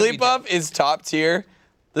Jigglypuff is top tier,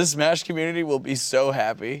 the Smash community will be so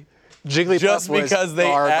happy. Jigglypuff Just was because they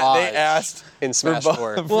garbage asked in Smash for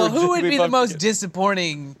 4. Well, who would be the Jigglypuff most to get-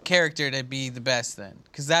 disappointing character to be the best then?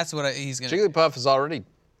 Because that's what he's gonna. Jigglypuff is already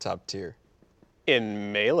top tier.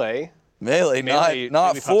 In Melee. Melee, Melee,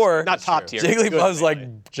 not Jigglypuff's four. Not top tier. Jigglypuff's Good like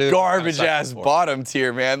Melee. garbage Jigglypuff's ass second four. bottom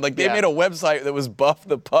tier, man. Like they Yeah. made a website that was Buff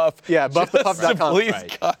the Puff. Yeah, just to buffthepuff.com. please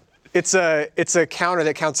Right. God. It's a counter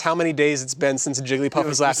that counts how many days it's been since Jigglypuff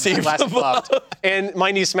was last received the buffed. And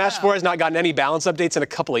mind you, Smash 4 has not gotten any balance updates in a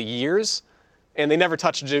couple of years, and they never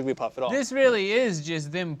touched Jigglypuff at all. This really is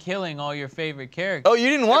just them killing all your favorite characters. Oh, you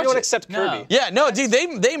didn't watch Everyone it? except No. Kirby. Yeah, no, dude,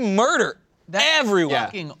 they murder That's everyone.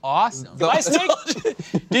 fucking awesome.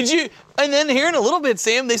 Did you? And then here in a little bit,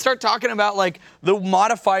 Sam, they start talking about like the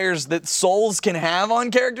modifiers that souls can have on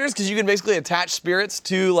characters, because you can basically attach spirits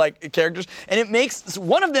to like characters, and it makes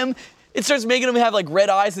one of them. It starts making them have like red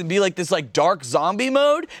eyes and be like this like dark zombie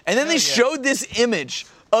mode, and then they showed this image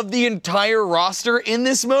of the entire roster in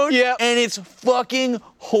this mode, and it's fucking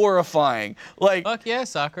horrifying. Like, Fuck yeah,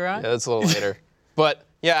 Sakurai. Yeah, that's a little later. But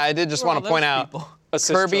yeah, I did just want to point out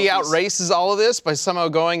Assist Kirby trophies. outraces all of this by somehow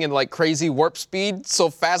going in like crazy warp speed so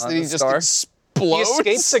fast that On he the just star? explodes.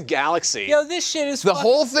 He escapes a galaxy. Yo, this shit is The fucking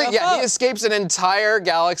whole thing, stuff yeah, he up. escapes an entire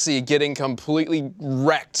galaxy getting completely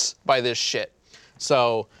wrecked by this shit.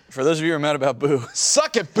 So, for those of you who are mad about Boo,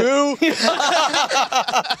 suck it, Boo!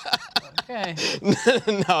 Okay.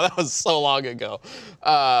 No, that was so long ago.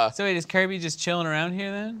 So wait, is Kirby just chilling around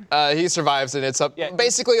here then? He survives and it's up. Yeah.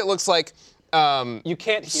 Basically, it looks like You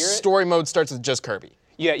can't hear it. story mode starts with just Kirby.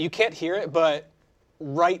 Yeah, you can't hear it, but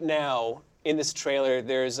right now in this trailer,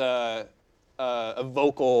 there's a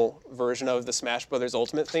vocal version of the Smash Brothers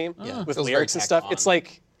Ultimate theme with Feels lyrics very and stuff. tacked on. It's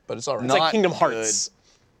like But it's alright. it's like Kingdom good. Hearts.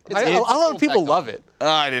 A it's lot of people tacked love on. it.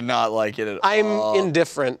 I did not like it at I'm all.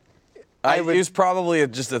 indifferent. It was probably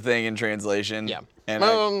just a thing in translation. Yeah. And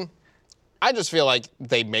I just feel like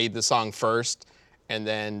they made the song first, And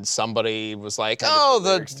then somebody was like, oh,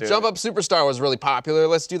 the Jump Up Superstar was really popular.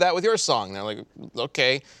 Let's do that with your song. And they're like,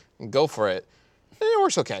 okay, go for it. And it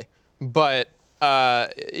works okay. But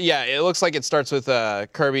yeah, it looks like it starts with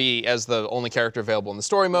Kirby as the only character available in the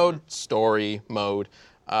story mode.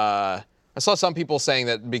 I saw some people saying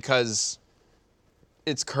that because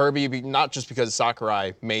it's Kirby, not just because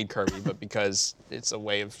Sakurai made Kirby, but because it's a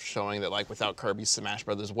way of showing that like without Kirby, Smash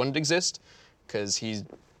Brothers wouldn't exist. Because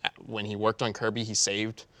when he worked on Kirby, he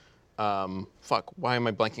saved, why am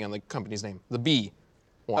I blanking on the company's name? The B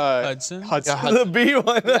one. Hudson? Hudson. The B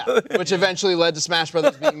one. Yeah, which eventually led to Smash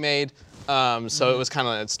Brothers being made. So it was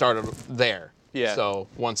it started there. Yeah. So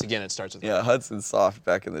once again, it starts with Yeah, Hudson Soft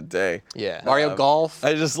back in the day. Yeah. Mario Golf,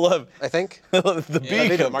 I just love I think. the They B did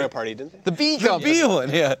company. Mario Party, didn't they? The B The company. B one,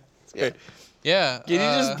 yeah. It's great. Yeah. Can you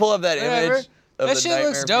just pull up that whatever. image? Of That the shit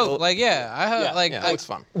looks Nightmare dope. people? Like, yeah, I have like, Yeah, it like looks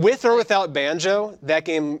fun. With or without Banjo, that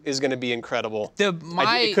game is going to be incredible.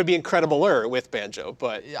 It could be incredibler with Banjo,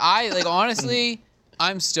 but honestly,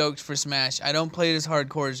 I'm stoked for Smash. I don't play it as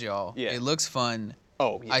hardcore as y'all. Yeah. It looks fun.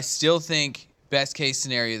 oh yeah. I still think best case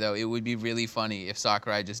scenario though, it would be really funny if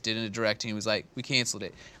Sakurai just did a direct and he was like, we canceled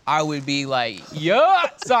it. I would be like, yeah,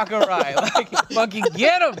 Sakurai, like fucking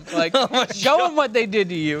get him, like show them what they did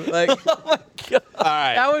to you, like. All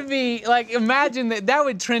right. That would be like, imagine that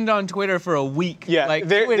would trend on Twitter for a week. Yeah, like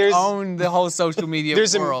there- it would there's- own the whole social media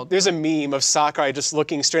world. There's a meme of Sakurai just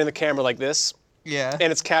looking straight in the camera like this, yeah, and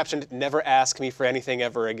it's captioned, "Never ask me for anything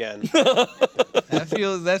ever again."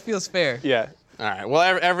 that feels fair. Yeah. All right.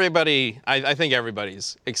 Well, everybody, I think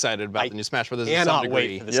everybody's excited about the new Smash Brothers to some Cannot degree.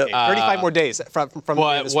 wait for this game. 35 more days from the day of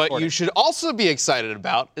But this what recording. you should also be excited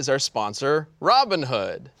about is our sponsor,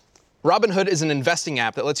 Robinhood. Robinhood is an investing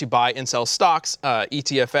app that lets you buy and sell stocks,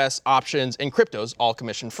 ETFs, options, and cryptos, all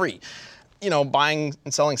commission-free. You know, buying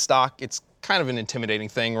and selling stock, it's kind of an intimidating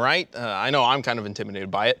thing, right? I know I'm kind of intimidated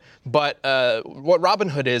by it. But what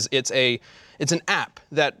Robinhood is, it's an app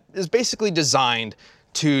that is basically designed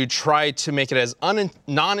to try to make it as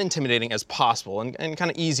non-intimidating as possible and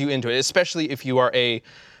kind of ease you into it, especially if you are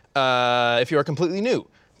completely new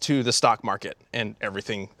to the stock market and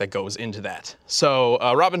everything that goes into that. So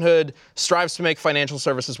Robinhood strives to make financial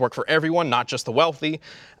services work for everyone, not just the wealthy.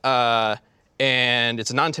 And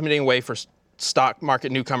it's a non-intimidating way for stock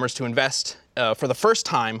market newcomers to invest for the first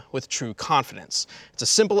time with true confidence. It's a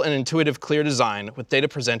simple and intuitive, clear design with data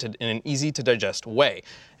presented in an easy-to-digest way.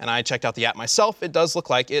 And I checked out the app myself. It does look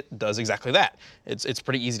like it does exactly that. It's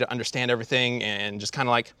pretty easy to understand everything and just kind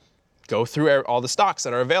of like go through all the stocks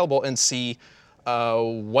that are available and see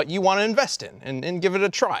what you want to invest in and give it a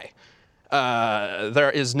try. There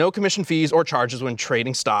is no commission fees or charges when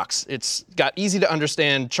trading stocks. It's got easy to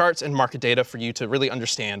understand charts and market data for you to really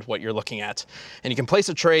understand what you're looking at. And you can place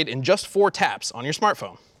a trade in just 4 taps on your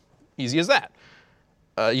smartphone. Easy as that.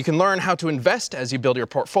 You can learn how to invest as you build your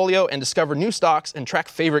portfolio and discover new stocks and track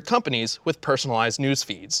favorite companies with personalized news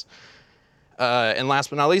feeds. And last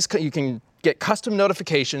but not least, you can get custom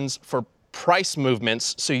notifications for price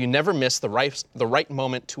movements so you never miss the right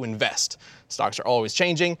moment to invest. Stocks are always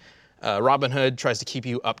changing. Robinhood tries to keep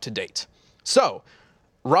you up to date. So,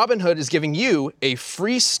 Robinhood is giving you a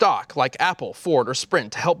free stock like Apple, Ford, or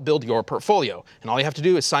Sprint to help build your portfolio. And all you have to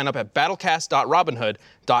do is sign up at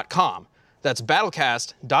battlecast.robinhood.com. That's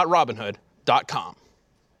battlecast.robinhood.com.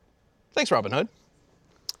 Thanks, Robinhood.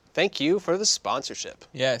 Thank you for the sponsorship.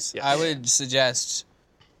 Yes, I would suggest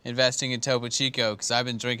investing in Topo Chico because I've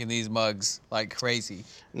been drinking these mugs like crazy.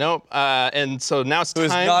 Nope. And so now it's time. Who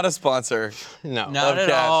is not a sponsor. No. Not at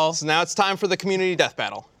Okay. all. So now it's time for the community death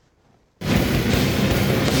battle.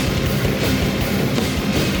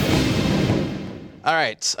 All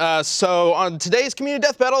right. So on today's community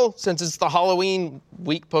death battle, since it's the Halloween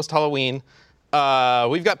week, post-Halloween,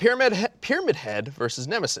 we've got Pyramid Head versus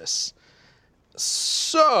Nemesis.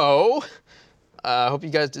 So, I hope you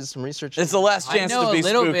guys did some research. It's the last I chance know to be a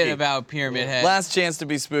little spooky. bit about Pyramid Head. Last chance to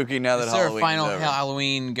be spooky now that Is there a Halloween's final over.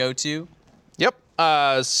 Halloween go-to? Yep.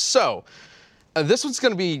 This one's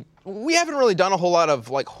going to be. We haven't really done a whole lot of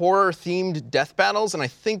like horror-themed death battles, and I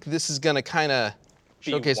think this is going to kind of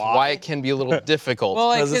showcase why it can be a little difficult. Well,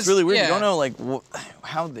 like, Because it's 'cause- really weird. yeah. You don't know like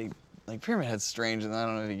how they like Pyramid Head's strange, and I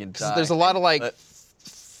don't know if you can die. There's a lot of like, But-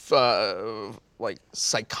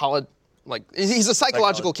 he's a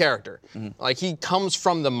psychological character. Like he comes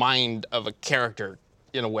from the mind of a character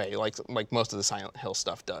in a way, like most of the Silent Hill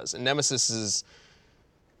stuff does. And Nemesis is,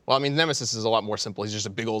 well, I mean, Nemesis is a lot more simple. He's just a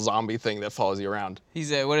big old zombie thing that follows you around.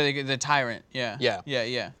 He's what are they? The tyrant. Yeah. Yeah. Yeah.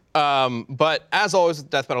 Yeah. But as always with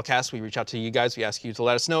Death Battle Cast, we reach out to you guys. We ask you to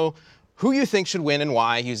let us know who you think should win and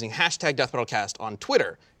why using hashtag DeathMetalCast on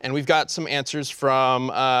Twitter. And we've got some answers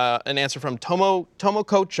from, an answer from Tomo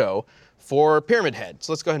Kocho for Pyramid Head.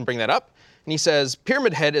 So let's go ahead and bring that up. And he says,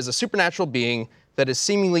 Pyramid Head is a supernatural being that is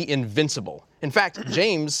seemingly invincible. In fact,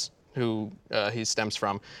 James, who he stems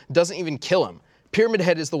from, doesn't even kill him. Pyramid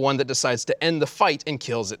Head is the one that decides to end the fight and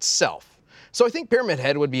kills itself. So I think Pyramid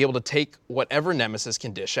Head would be able to take whatever Nemesis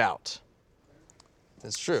can dish out.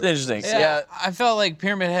 That's true. It's interesting. Yeah, I felt like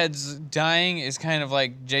Pyramid Head's dying is kind of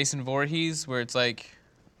like Jason Voorhees, where it's like,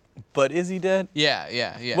 But is he dead?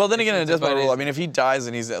 yeah. Well, then again, in a death metal but rule, I mean, if he dies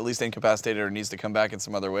and he's at least incapacitated or needs to come back in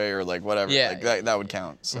some other way or like whatever, Yeah. like that would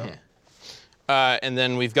count. So. And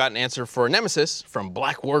then we've got an answer for Nemesis from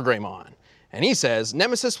Black War Greymon. And he says,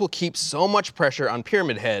 Nemesis will keep so much pressure on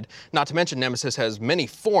Pyramid Head, not to mention Nemesis has many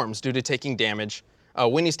forms due to taking damage.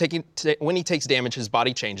 When he takes damage, his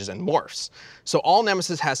body changes and morphs. So all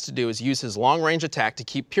Nemesis has to do is use his long-range attack to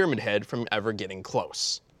keep Pyramid Head from ever getting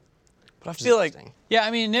close. But I feel like Yeah,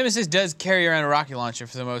 I mean, Nemesis does carry around a rocket launcher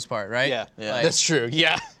for the most part, right? Yeah. Like, That's true,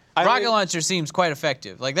 yeah. rocket launcher seems quite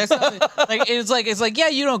effective. Like that's something, like it's like yeah,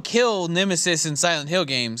 you don't kill Nemesis in Silent Hill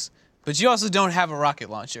games, but you also don't have a rocket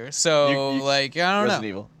launcher. So like I don't Resident know.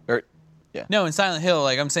 Evil. Or, No, in Silent Hill,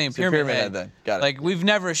 like I'm saying, Pyramid Head. then. Got it. Like we've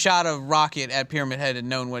never shot a rocket at Pyramid Head and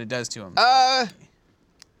known what it does to him.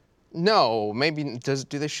 No, maybe, do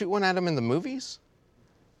they shoot one at him in the movies?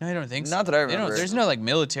 No, I don't think so. Not that I They don't- remember. There's no like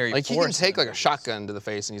military Like he force. can take like a shotgun to the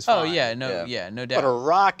face and he's fine. Oh yeah, no doubt. But a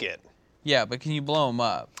rocket. Yeah, but can you blow him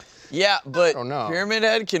up? Yeah, but don't know. Pyramid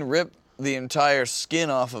Head can rip the entire skin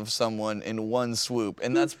off of someone in one swoop,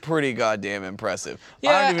 and that's pretty goddamn impressive. I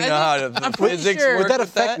Yeah, don't even I know how think- the I'm pretty physics sure- work Would that with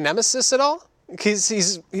affect Nemesis at all? Because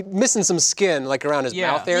he's missing some skin, like around his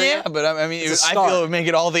Yeah. mouth area. Yeah, but I mean, It's a I feel start. it would make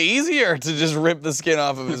it all the easier to just rip the skin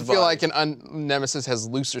off of his I body. feel like Nemesis has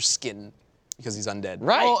looser skin because he's undead.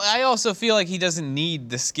 right. Well, I also feel like he doesn't need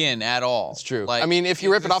the skin at all. It's true. Like, I mean, if you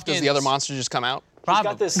rip it off, does the other skin's- monster just come out? He's Probably.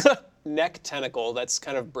 got this neck tentacle that's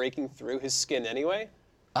kind of breaking through his skin anyway.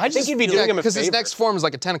 I think he'd be Yeah, doing him a because his favor. next form is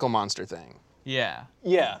like a tentacle monster thing. Yeah.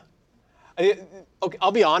 Yeah. Okay,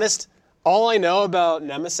 I'll be honest. All I know about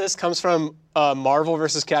Nemesis comes from Marvel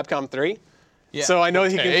vs. Capcom 3. Yeah. So I know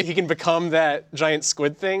Okay. he can become that giant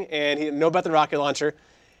squid thing, and he know about the rocket launcher.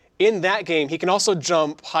 In that game, he can also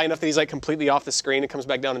jump high enough that he's like completely off the screen and comes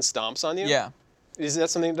back down and stomps on you. Yeah. Is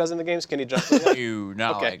that something he does in the games? Can he jump? Like that? You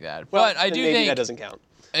not Okay. like that. Well, But I then do maybe think that doesn't count.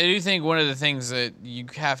 I do think one of the things that you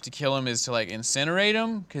have to kill him is to like incinerate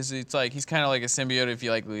him, because it's like he's kind of like a symbiote. If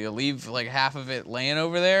you leave like half of it laying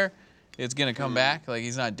over there, it's gonna come back. Like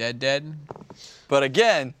he's not dead. But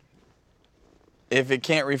again, if it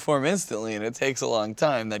can't reform instantly and it takes a long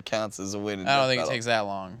time, that counts as a win. In I don't death think battle. it takes that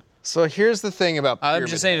long. So here's the thing about I'm Pyramid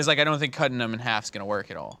just saying Head. it's like I don't think cutting him in half is gonna work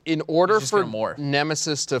at all. In order He's just for gonna morph.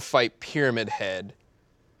 Nemesis to fight Pyramid Head,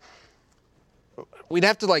 we'd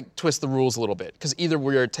have to like twist the rules a little bit, because either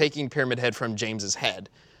we are taking Pyramid Head from James's head,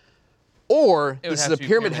 or It would this is have a to be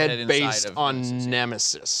Pyramid Pyramid Head Head based inside of on Nemesis,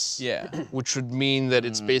 Nemesis. Yeah. Which would mean that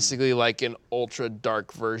it's basically like an ultra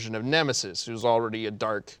dark version of Nemesis, who's already a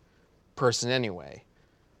dark person anyway.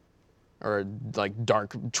 Or a like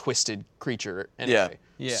dark, twisted creature anyway.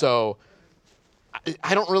 Yeah. So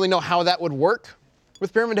I don't really know how that would work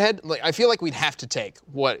with Pyramid Head. Like I feel like we'd have to take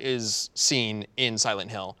what is seen in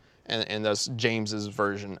Silent Hill and thus James's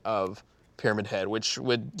version of Pyramid Head, which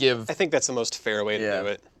would give I think that's the most fair way to Yeah. do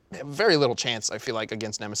it. very little chance, I feel like,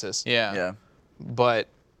 against Nemesis. Yeah. Yeah. But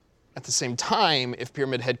at the same time, if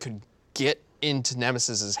Pyramid Head could get into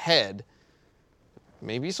Nemesis's head,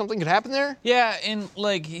 maybe something could happen there? Yeah, and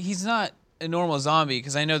like he's not a normal zombie,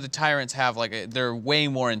 because I know the tyrants have they're way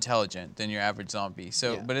more intelligent than your average zombie.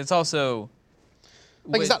 So, Yeah. but it's also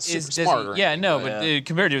Like, he's not super smart or Yeah, no, anything, but yeah.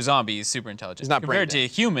 Compared to a zombie, he's super intelligent. He's not compared to brain a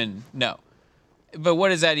human, no. But what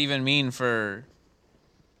does that even mean for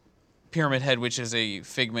Pyramid Head, which is a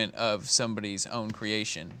figment of somebody's own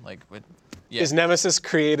creation? Like, what? Yeah. Is Nemesis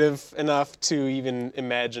creative enough to even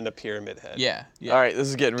imagine a pyramid head? Yeah. Yeah. All right, this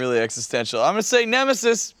is getting really existential. I'm gonna say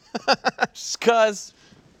Nemesis, just cause.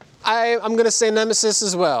 I'm gonna say Nemesis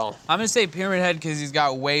as well. I'm gonna say Pyramid Head because he's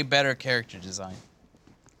got way better character design.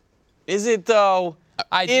 Is it though?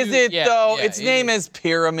 I do- Is it yeah, though? yeah, its it name is. is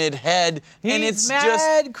Pyramid Head, and He's it's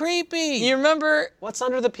mad just. creepy. You remember? What's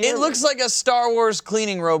under the pyramid? It looks like a Star Wars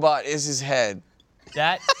cleaning robot is his head.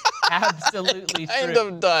 That's absolutely true. Kind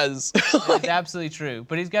of does. That's absolutely true.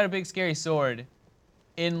 But he's got a big scary sword.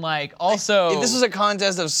 In like also If this was a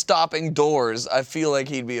contest of stopping doors, I feel like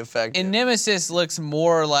he'd be effective. in Nemesis looks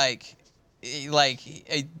more like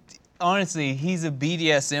honestly, he's a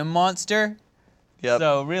BDSM monster. Yep.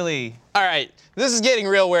 So really, All right, this is getting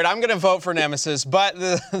real weird. I'm gonna vote for Nemesis, but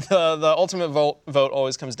the ultimate vote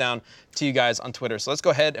always comes down to you guys on Twitter. So let's go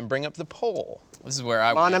ahead and bring up the poll. this is where I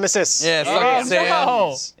Come on, win. Nemesis. Yeah, Oh, fuck it, Sam.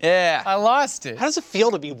 no. Yeah. I lost it. How does it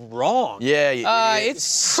feel to be wrong? Yeah.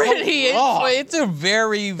 It's pretty. wrong. It's a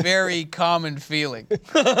very, very common feeling.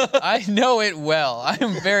 I know it well. I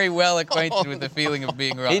am very well acquainted with the feeling of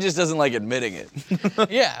being wrong. He just doesn't like admitting it.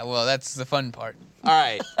 Yeah, well, that's the fun part. All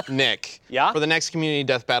right, Nick. Yeah? For the next community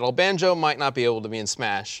death battle, Banjo might not be able to be in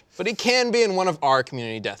Smash, but he can be in one of our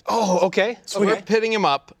community death battles. Oh, okay. So we're pitting him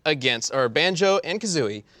up against, or Banjo and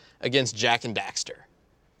Kazooie against Jak and Daxter.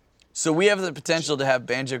 So we have the potential to have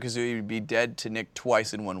Banjo-Kazooie be dead to Nick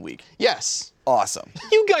twice in 1 week. Yes. Awesome.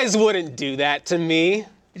 You guys wouldn't do that to me.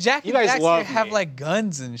 Jak You and guys Daxter love have me. like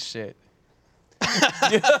guns and shit.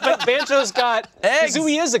 But Banjo's got Eggs.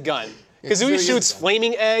 Kazooie is a gun. Kazooie shoots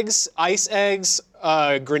flaming eggs, ice eggs,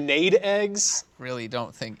 grenade eggs. Really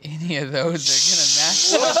don't think any of those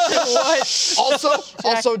are gonna match.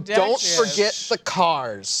 Also, and don't Daxter forget the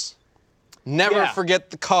cars. Never Yeah. forget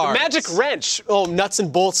the cars. Magic wrench. Oh, nuts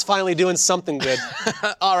and bolts finally doing something good.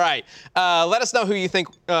 All right. Let us know who you think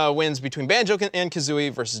wins between Banjo and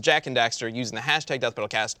Kazooie versus Jak and Daxter using the hashtag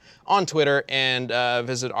DeathBattleCast on Twitter, and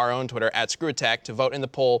visit our own Twitter at ScrewAttack to vote in the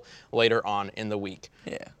poll later on in the week.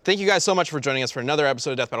 Yeah. Thank you guys so much for joining us for another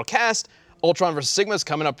episode of Death Battle Cast. Ultron versus Sigma is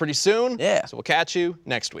coming up pretty soon. Yeah. So we'll catch you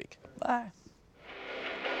next week. Bye.